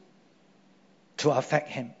wounds to affect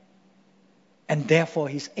him. And therefore,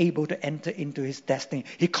 he's able to enter into his destiny.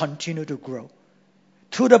 He continued to grow.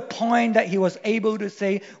 To the point that he was able to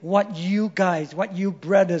say, what you guys, what you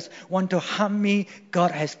brothers want to harm me,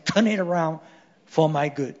 God has turned it around for my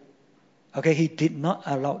good.Okay, he did not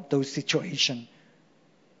allow those situations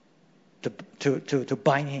to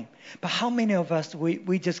bind him. But how many of us,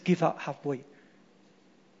 we just give up halfway?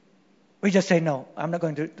 We just say, no, I'm not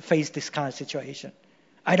going to face this kind of situation.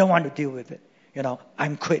 I don't want to deal with it.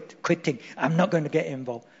 I'm quitting. I'm not going to get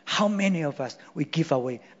involved. How many of us, we give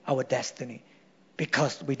away our destiny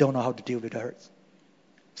because we don't know how to deal with the hurts?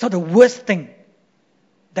 So the worst thing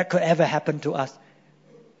that could ever happen to us,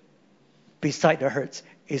 beside the hurts,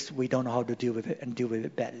 is we don't know how to deal with it and deal with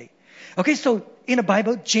it badly. Okay, so in the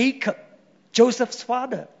Bible, Jacob, Joseph's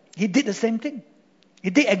father, he did the same thing.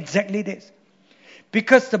 He did exactly this.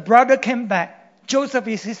 Because the brother came back, Joseph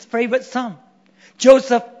is his favorite son.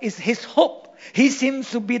 Joseph is his hope. He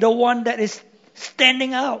seems to be the one that is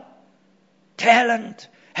standing out. Talent,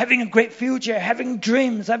 having a great future, having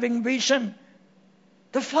dreams, having vision.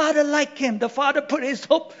 The father liked him. The father put his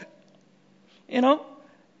hope,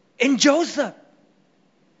 in Joseph.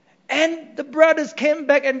 And the brothers came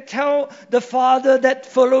back and tell the father that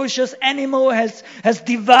ferocious animal has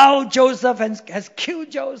devoured Joseph and has killed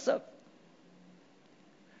Joseph.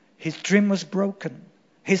 His dream was broken.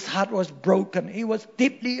 His heart was broken. He was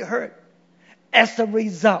deeply hurt. As a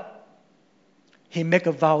result, he made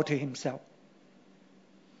a vow to himself.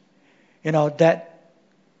 That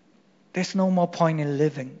there's no more point in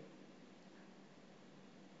living.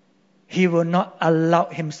 He will not allow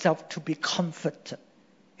himself to be comforted.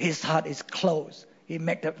 His heart is closed. He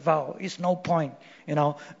made that vow. It's no point,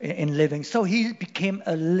 in living. So he became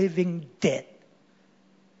a living dead.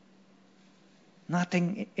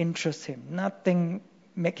 Nothing interests him. Nothing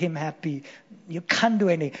make him happy. You can't do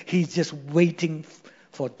anything. He's just waiting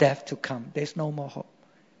for death to come. There's no more hope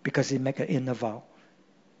because he made an inner vow.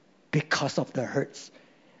 Because of the hurts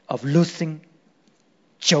of losing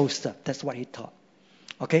Joseph. That's what he thought.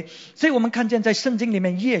 Okay? 所以我们看见在圣经里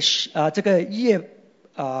面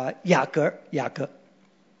雅各，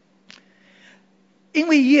因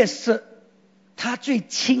为夜是他最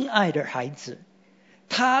亲爱的孩子，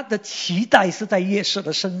他的期待是在夜色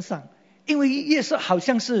的身上，因为夜色好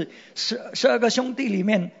像是12个兄弟里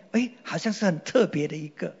面，好像是很特别的一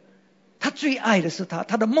个，他最爱的是他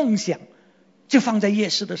的梦想就放在夜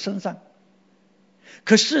色的身上，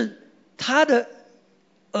可是他的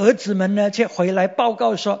儿子们呢，却回来报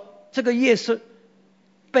告说，这个夜色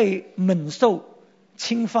被猛兽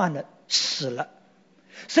侵犯了，死了。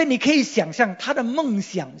所以你可以想象他的梦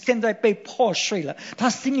想现在被破碎了，他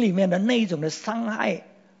心里面的那一种的伤害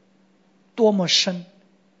多么深，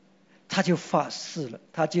他就发誓了，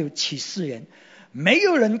他就起誓言，没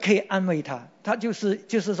有人可以安慰他，他就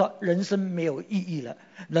是说人生没有意义了，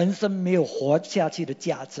人生没有活下去的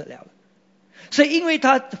价值了。所以因为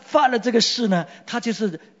他发了这个誓呢，他就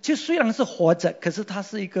虽然是活着，可是他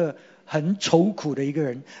是一个很愁苦的一个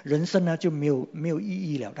人，人生呢就没有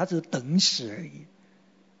意义了，他只是等死而已。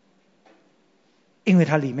因为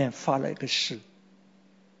他里面发了一个誓。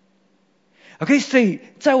OK， 所以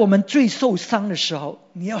在我们最受伤的时候，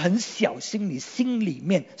你要很小心你心里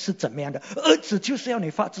面是怎么样的。儿子就是要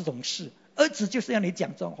你发这种誓，儿子就是要你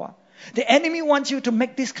讲这种话。The enemy wants you to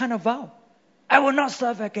make this kind of vow. I will not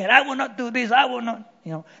serve again. I will not do this. I will not.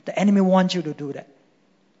 The enemy wants you to do that.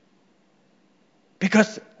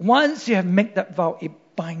 Because once you have made that vow, it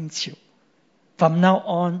binds you. From now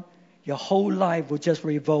on, your whole life will just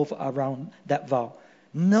revolve around that vow.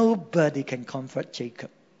 Nobody can comfort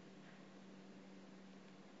Jacob.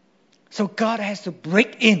 So God has to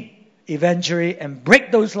break in eventually and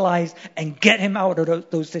break those lies and get him out of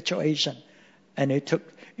those situations. And it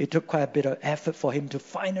took quite a bit of effort for him to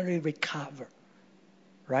finally recover.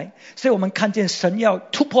 Right? 所以我们看见神要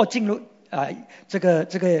突破进入这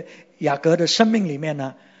个雅各的生命里面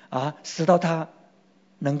呢，使到他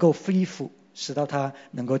能够恢复，使到他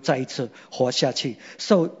能够再一次活下去。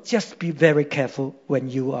So just be very careful when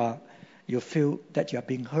you feel that you are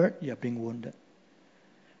being hurt, you are being wounded.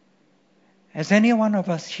 As any one of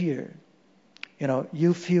us here,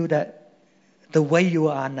 you feel that the way you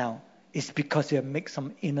are now is because you have made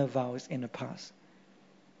some inner vows in the past.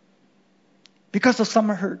 Because of some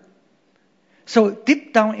hurt. So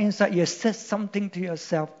deep down inside, you said something to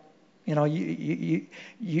yourself. You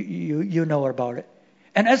know about it.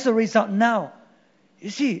 And as a result, now, you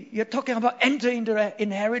see, you're talking about entering into the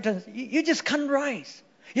inheritance. You just can't rise.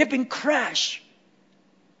 You've been crushed.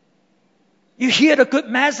 You hear the good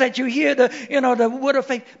message, you hear the word of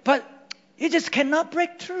faith, but you just cannot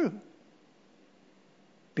break through.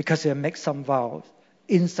 Because you make some vows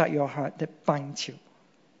inside your heart that binds you.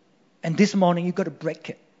 And this morning, you've got to break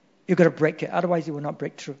it. You've got to break it. Otherwise, you will not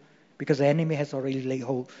break through. Because the enemy has already laid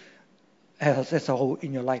hold, has a hold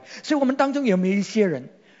in your life. 所以我们当中有没有一些人，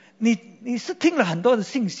你是听了很多的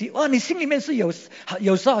信息，哇，你心里面是有时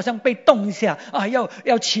候好像被动一下啊，要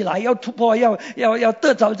起来，要突破，要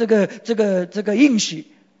得着这个应许，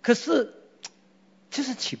可是就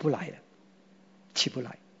是起不来了，起不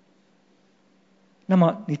来。那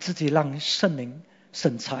么你自己让圣灵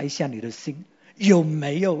审查一下你的心。有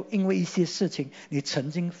没有因为一些事情你曾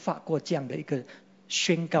经发过这样的一个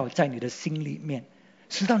宣告在你的心里面，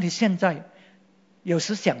使到你现在有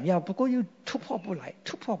时想要，不过又突破不来，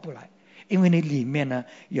因为你里面呢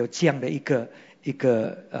有这样的一个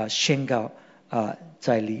宣告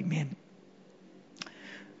在里面。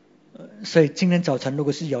所以今天早晨如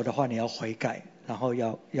果是有的话，你要悔改，然后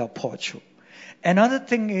要破除。Another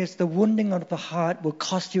thing is the wounding of the heart will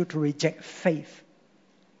cause you to reject faith.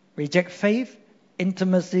 Reject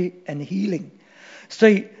faith.Intimacy and healing. 所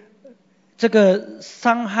以这个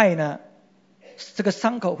伤害呢，这个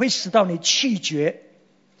伤口会使到你拒绝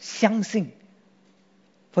相信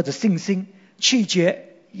或者信心，拒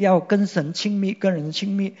绝要跟神亲密，跟人亲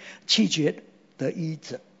密，拒绝得医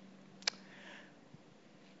治。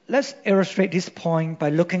Let's illustrate this point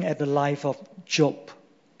by looking at the life of Job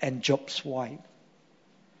and Job's wife.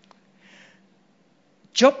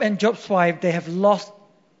 Job and Job's wife, they have lost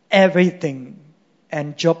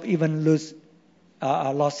everything.And Job even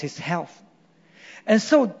lost his health. And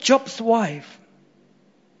so Job's wife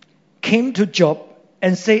came to Job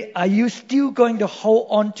and said, are you still going to hold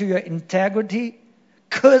on to your integrity?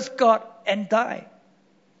 Curse God and die.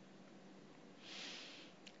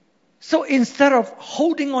 So instead of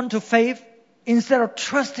holding on to faith, instead of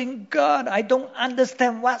trusting God, I don't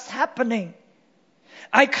understand what's happening.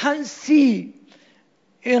 I can't see,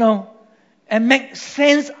 and make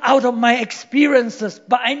sense out of my experiences.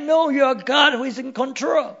 But I know you're a God who is in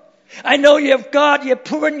control. I know you have God. You have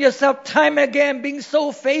proven yourself time again being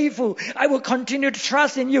so faithful. I will continue to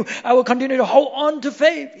trust in you. I will continue to hold on to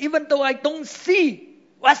faith even though I don't see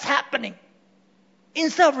what's happening.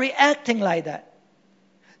 Instead of reacting like that,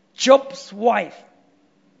 Job's wife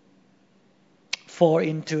fall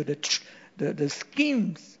into the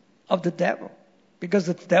schemes of the devil.Because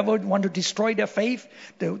the devil want to destroy their faith.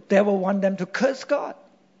 The devil want them to curse God.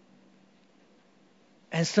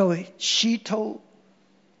 And so she told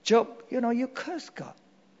Job, you curse God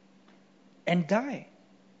and die.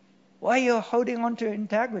 Why are you holding on to your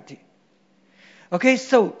integrity? Okay,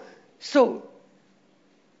 so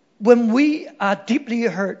when we are deeply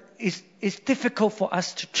hurt, it's difficult for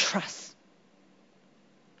us to trust.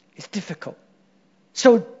 It's difficult.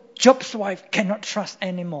 So Job's wife cannot trust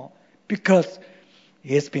anymore because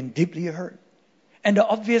he has been deeply hurt. And the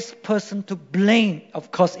obvious person to blame,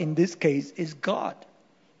 of course, in this case, is God.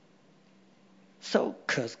 So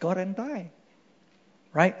curse God and die.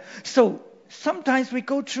 Right? So sometimes we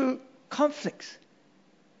go through conflicts.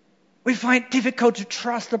 We find it difficult to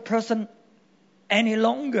trust the person any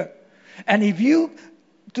longer. And if you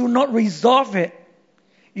do not resolve it,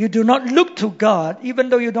 you do not look to God, even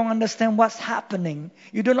though you don't understand what's happening,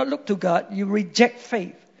 you do not look to God, you reject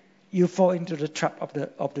faith, you fall into the trap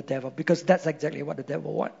of the devil, because that's exactly what the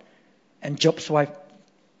devil wants. And Job's wife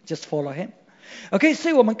just follow him. Okay, 所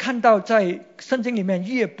以我们看到在圣经里面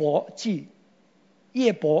约伯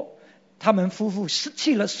他们夫妇失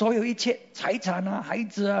去了所有一切财产啊、孩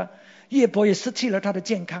子啊，约伯也失去了他的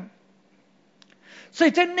健康。所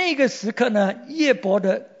以在那个时刻呢，约伯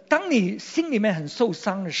当你心里面很受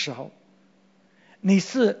伤的时候，你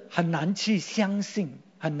是很难去相信，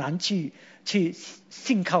很难去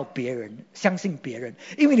信靠别人，相信别人，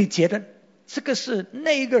因为你觉得这个是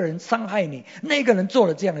那一个人伤害你，那一个人做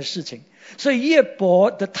了这样的事情。所以约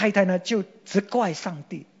伯的太太呢就责怪上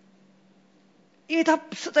帝，因为他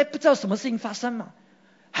实在不知道什么事情发生嘛，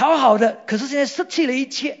好好的，可是现在失去了一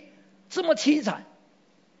切，这么凄惨，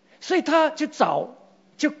所以他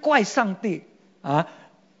就怪上帝啊，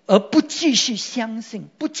而不继续相信，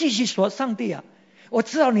不继续说上帝啊，我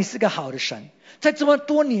知道你是个好的神，在这么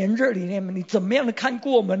多年日里面，你怎么样的看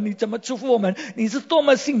过我们，你怎么祝福我们，你是多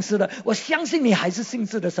么信实的，我相信你还是信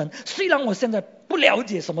实的神，虽然我现在不了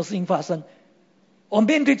解什么事情发生，我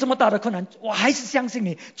面对这么大的困难，我还是相信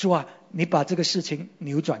你，主啊，你把这个事情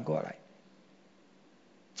扭转过来。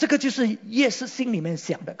这个就是约瑟心里面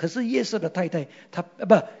想的，可是约瑟的太太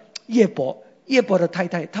约伯的太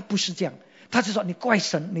太她不是这样，她就说你怪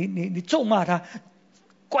神，你咒骂他，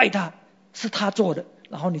怪他是他做的，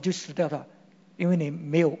然后你就死掉他，因为你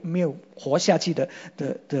没有活下去的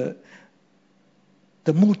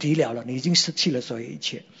目的了，你已经失去了所有一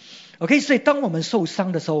切。OK， 所以当我们受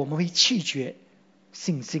伤的时候，我们会拒绝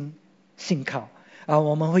信心信靠啊，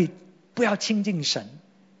我们会不要亲近神，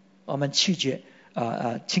我们拒绝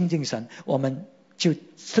亲近神，我们就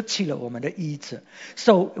失去了我们的医治。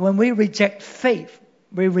So when we reject faith,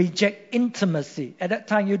 we reject intimacy. At that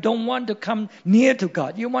time, you don't want to come near to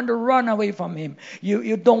God. You want to run away from Him.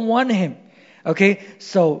 You don't want Him. Okay?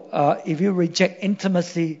 So if you reject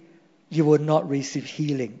intimacy, you will not receive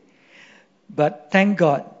healing. But thank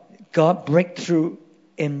God, God breakthrough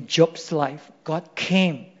in Job's life. God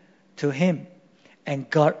came to him and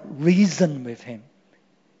God reasoned with him.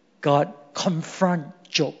 God confront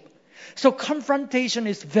Job. So confrontation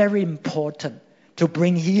is very important to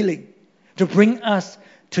bring healing, to bring us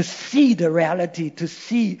to see the reality,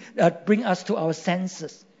 bring us to our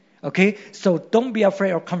senses. Okay? So don't be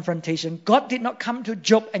afraid of confrontation. God did not come to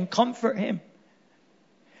Job and comfort him.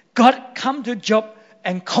 God come to Job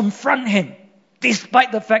and confront him,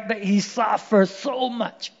 despite the fact that he suffers so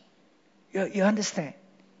much. You understand?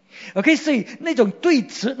 Okay, 所以那种对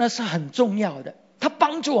峙呢是很重要的，它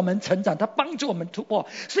帮助我们成长，它帮助我们突破。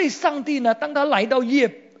所以上帝呢，当他来到约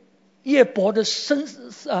伯的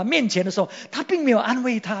面前的时候，他并没有安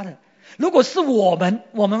慰他的。如果是我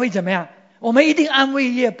们会怎么样？我们一定安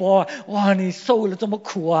慰约伯啊，哇，你受了这么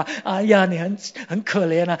苦啊，哎呀，你很可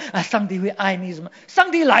怜啊，上帝会爱你什么？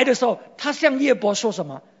上帝来的时候，他向约伯说什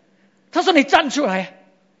么？他说：“你站出来，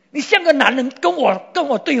你像个男人跟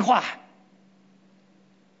我对话。”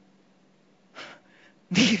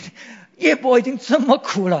约伯已经这么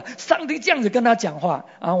苦了，上帝这样子跟他讲话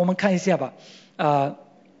啊，我们看一下吧，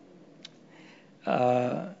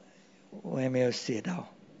我也没有写到。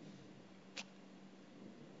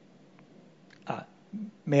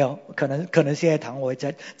没有，可能现在堂我会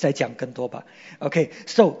再讲更多吧。OK，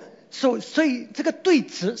 所以这个对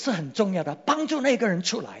峙是很重要的，帮助那个人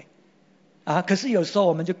出来啊。可是有时候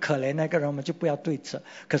我们就可怜那个人，我们就不要对峙，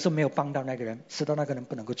可是没有帮到那个人，使到那个人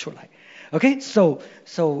不能够出来。OK，so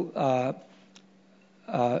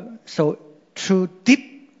through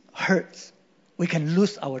deep hurts, we can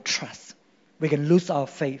lose our trust, we can lose our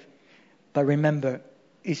faith. But remember,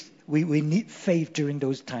 we need faith during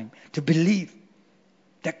those times to believe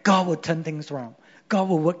that God will turn things around. God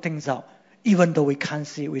will work things out, even though we can't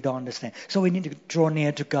see it, we don't understand. So we need to draw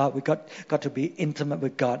near to God. We got to be intimate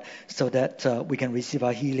with God so that we can receive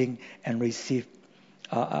our healing and receive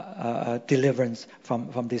deliverance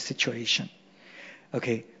from this situation.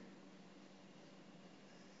 Okay.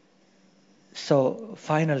 So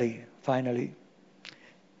finally,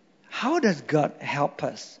 how does God help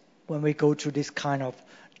us when we go through this kind of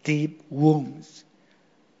deep wounds,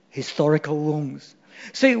 historical wounds.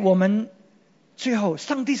 所以我们最后，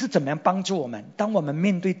上帝是怎么样帮助我们？当我们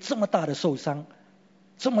面对这么大的受伤，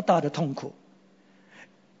这么大的痛苦。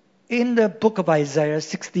In the book of Isaiah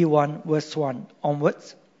 61 verse 1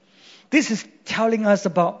 onwards, this is telling us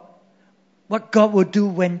about what God will do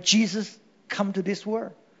when Jesus come to this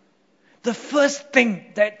world. The first thing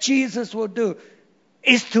that Jesus will do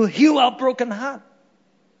is to heal our broken heart.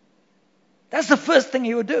 That's the first thing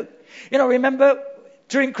he will do. Remember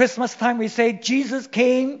during Christmas time we say Jesus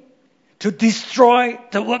came to destroy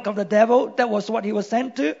the work of the devil. That was what he was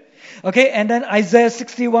sent to. Okay, and then Isaiah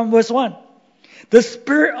 61 verse 1. The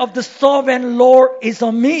Spirit of the Sovereign Lord is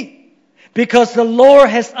on me, because the Lord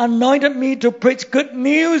has anointed me to preach good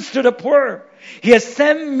news to the poor. He has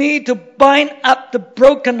sent me to bind up the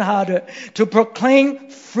brokenhearted, to proclaim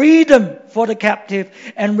freedom for the captive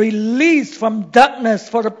and release from darkness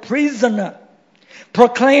for the prisoner.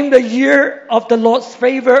 Proclaim the year of the Lord's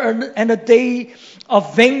favor and the day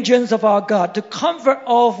of vengeance of our God, to comfort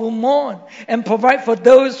all who mourn and provide for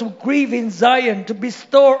those who grieve in Zion, to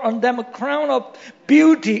bestow on them a crown of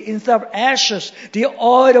beauty instead of ashes, the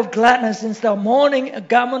oil of gladness instead of mourning, a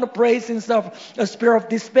garment of praise instead of a spirit of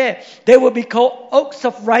despair. They will be called oaks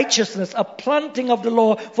of righteousness, a planting of the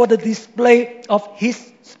Lord for the display of His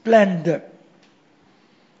splendor.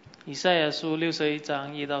 以赛亚书61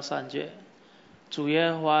章1到3节。主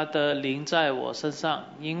耶和华的灵在我身上，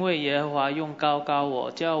因为耶和华用膏膏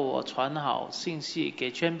我，叫我传好信息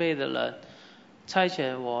给谦卑的人，差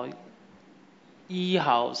遣我医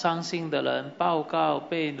好伤心的人，报告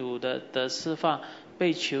被掳的得释放，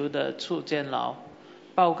被囚的出监牢，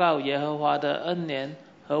报告耶和华的恩年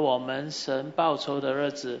和我们神报仇的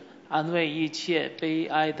日子，安慰一切悲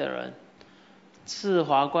哀的人，赐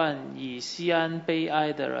华冠以西安悲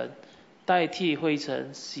哀的人，代替灰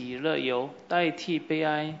尘喜乐油，代替悲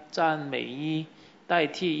哀赞美衣，代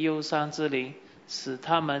替忧伤之灵，使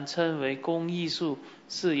他们称为公义树，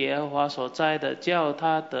是耶和华所栽的，叫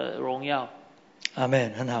他的荣耀。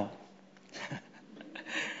Amen. 很好。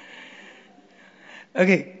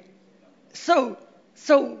Okay, so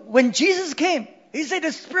when Jesus came, He said,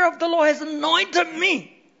 "The Spirit of the Lord has anointed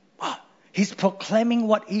me." Wow. He's proclaiming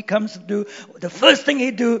what He comes to do. The first thing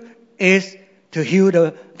He do is to heal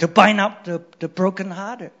to bind up the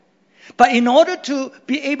brokenhearted. But in order to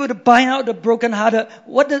be able to bind out the brokenhearted,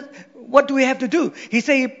 what do we have to do? He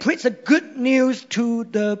said He preach the good news to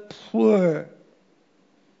the poor.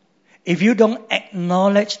 If you don't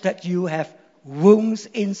acknowledge that you have wounds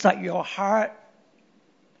inside your heart,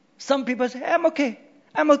 some people say, I'm okay.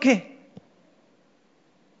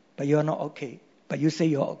 But you're not okay. But you say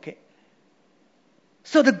you're okay.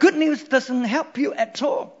 So the good news doesn't help you at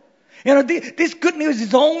all. This good news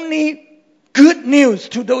is only good news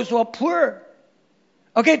to those who are poor.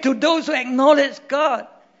 Okay, to those who acknowledge God.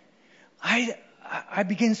 I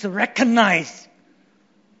begin to recognize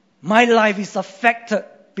my life is affected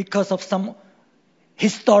because of some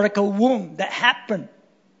historical wound that happened.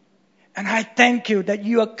 And I thank you that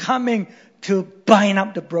you are coming to bind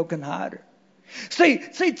up the brokenhearted. 所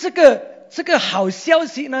以这个好消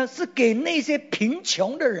息呢，是给那些贫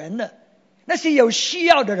穷的人的，那些有需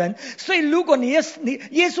要的人。所以如果你耶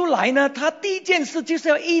稣来呢，他第一件事就是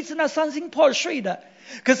要医治那伤心破碎的。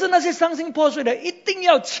可是那些伤心破碎的，一定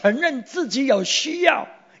要承认自己有需要，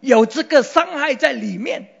有这个伤害在里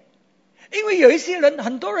面。因为有一些人，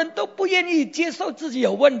很多人都不愿意接受自己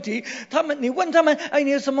有问题。你问他们，你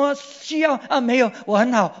有什么需要啊？没有，我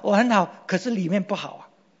很好，可是里面不好啊。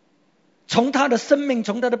从他的生命，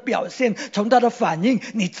从他的表现，从他的反应，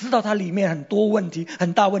你知道他里面很多问题，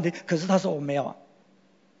很大问题。可是他说我没有啊。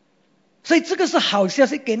所以这个是好消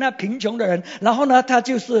息给那贫穷的人。然后呢，他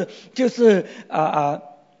就是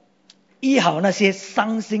医好那些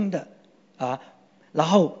伤心的啊，然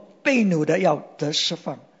后被掳的要得释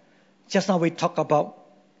放。Just now we talk about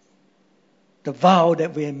the vow that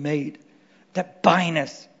we have made, that bind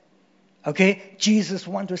us. Okay, Jesus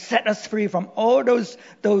wants to set us free from all those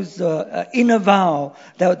inner vow,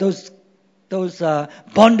 those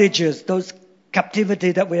bondages, those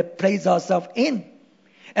captivity that we have placed ourselves in,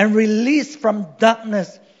 and release from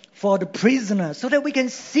darkness for the prisoner, so that we can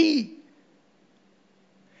see.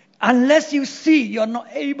 Unless you see, you're not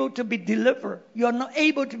able to be delivered. You're not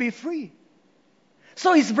able to be free.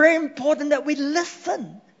 So it's very important that we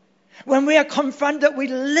listen. When we are confronted, we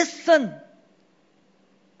listen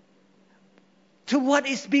to what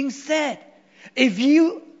is being said. If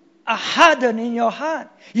you are hardened in your heart,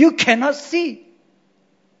 you cannot see.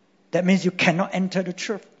 That means you cannot enter the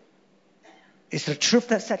truth. It's the truth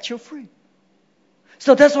that sets you free.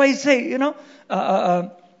 So that's why he say,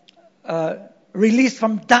 release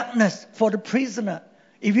from darkness for the prisoner.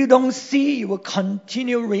 If you don't see, you will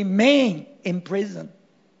continue remain in prison.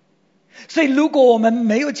 所以如果我们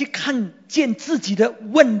没有去看见自己的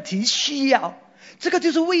问题需要，这个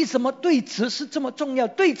就是为什么对峙是这么重要。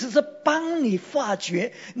对峙是帮你发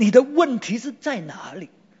觉你的问题是在哪里。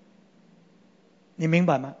你明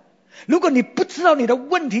白吗？如果你不知道你的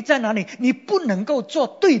问题在哪里，你不能够做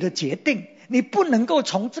对的决定，你不能够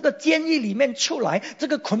从这个监狱里面出来，这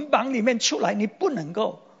个捆绑里面出来，你不能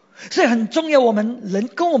够。所以很重要，我们人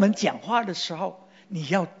跟我们讲话的时候，你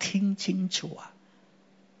要听清楚啊，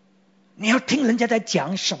你要听人家在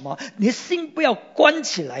讲什么，你的心不要关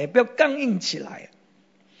起来，不要刚硬起来。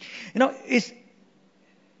You know,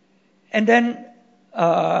 and then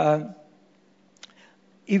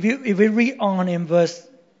if we read on in verse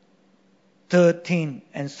 13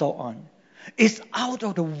 and so on, it's out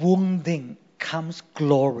of the wounding comes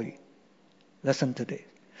glory. Listen to this.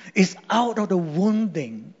 It's out of the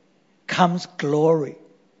wounding comes glory.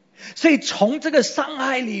 所以从这个伤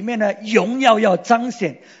害里面呢，荣耀要彰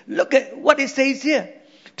显。Look at what it says here.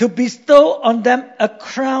 To bestow on them a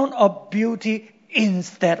crown of beauty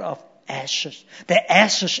instead of ashes. The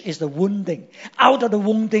ashes is the wounding. Out of the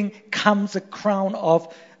wounding comes a crown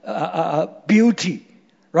of beauty.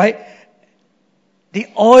 Right? The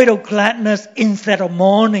oil of gladness instead of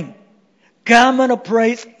mourning. Garment of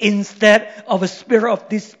praise instead of a spirit of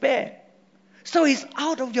despair. So it's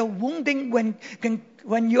out of your wounding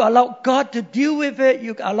when you allow God to deal with it,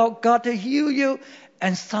 you allow God to heal you,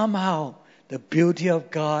 and somehow the beauty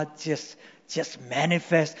of God just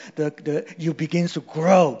manifests. You begin to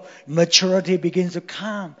grow. Maturity begins to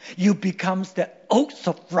come. You become the oaks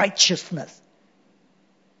of righteousness.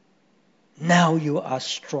 Now you are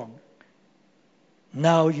strong.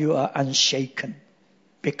 Now you are unshaken.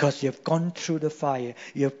 Because you've gone through the fire,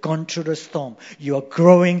 you've gone through the storm, you are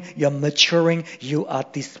growing, you are maturing, you are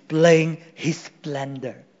displaying His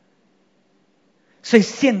splendor. 所以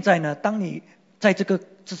现在呢，当你在这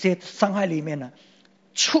些伤害里面呢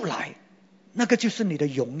出来，那个就是你的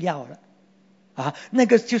荣耀了啊，那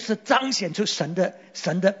个就是彰显出神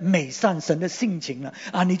的美善，神的性情了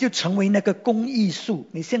啊，你就成为那个公义树，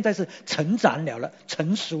你现在是成长了，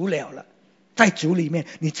成熟了。在主里面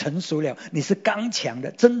你成熟了，你是刚强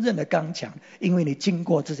的，真正的刚强，因为你经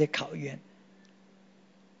过这些考验。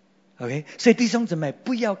 OK， 所以弟兄姊妹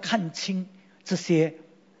不要看轻这些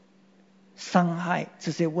伤害，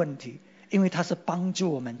这些问题，因为它是帮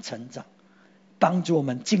助我们成长，帮助我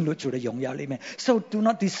们进入主的荣耀里面。 So do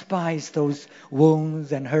not despise those wounds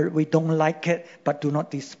and hurt. We don't like it, but do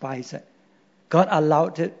not despise it. God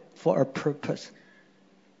allowed it for a purpose,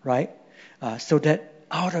 right? So that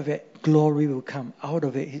out of it glory will come, out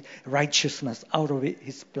of it His righteousness, out of it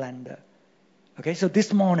His splendor. Okay, so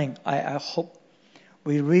this morning I hope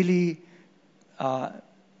we really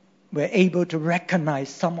were able to recognize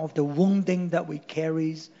some of the wounding that we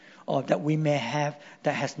carry or that we may have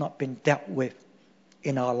that has not been dealt with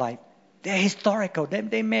in our life. They're historical.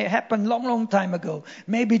 They may happen long time ago,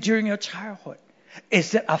 maybe during your childhood.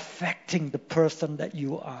 Is it affecting the person that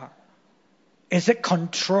you are? Is it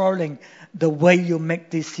controlling the way you make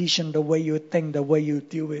decisions, the way you think, the way you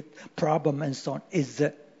deal with problems and so on? Is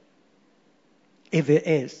it? If it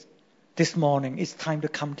is, this morning it's time to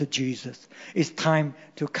come to Jesus. It's time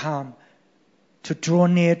to come, to draw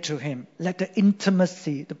near to Him. Let the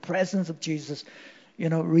intimacy, the presence of Jesus,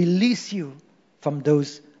 release you from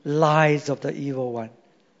those lies of the evil one.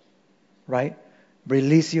 Right?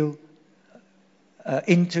 Release you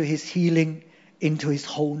into His healing, into His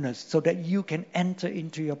wholeness, so that you can enter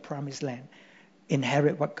into your promised land,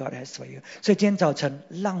 inherit what God has for you. 所以今天早晨，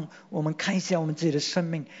让我们看一下我们自己的生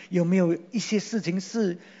命，有没有一些事情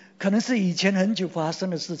是可能是以前很久发生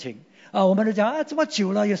的事情啊？我们都讲这么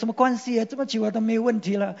久了，有什么关系啊？这么久了都没有问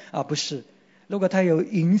题了啊？不是，如果它有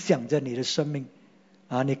影响着你的生命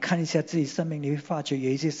啊，你看一下自己生命，你会发觉有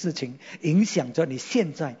一些事情影响着你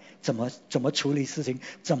现在怎么处理事情，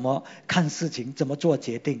怎么看事情，怎么做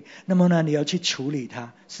决定。那么呢，你要去处理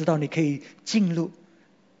它，直到你可以进入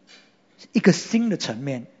一个新的层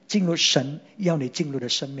面，进入神要你进入的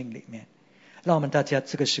生命里面。让我们大家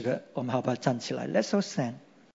这个时刻，我们好不好站起来 ？Let's all stand.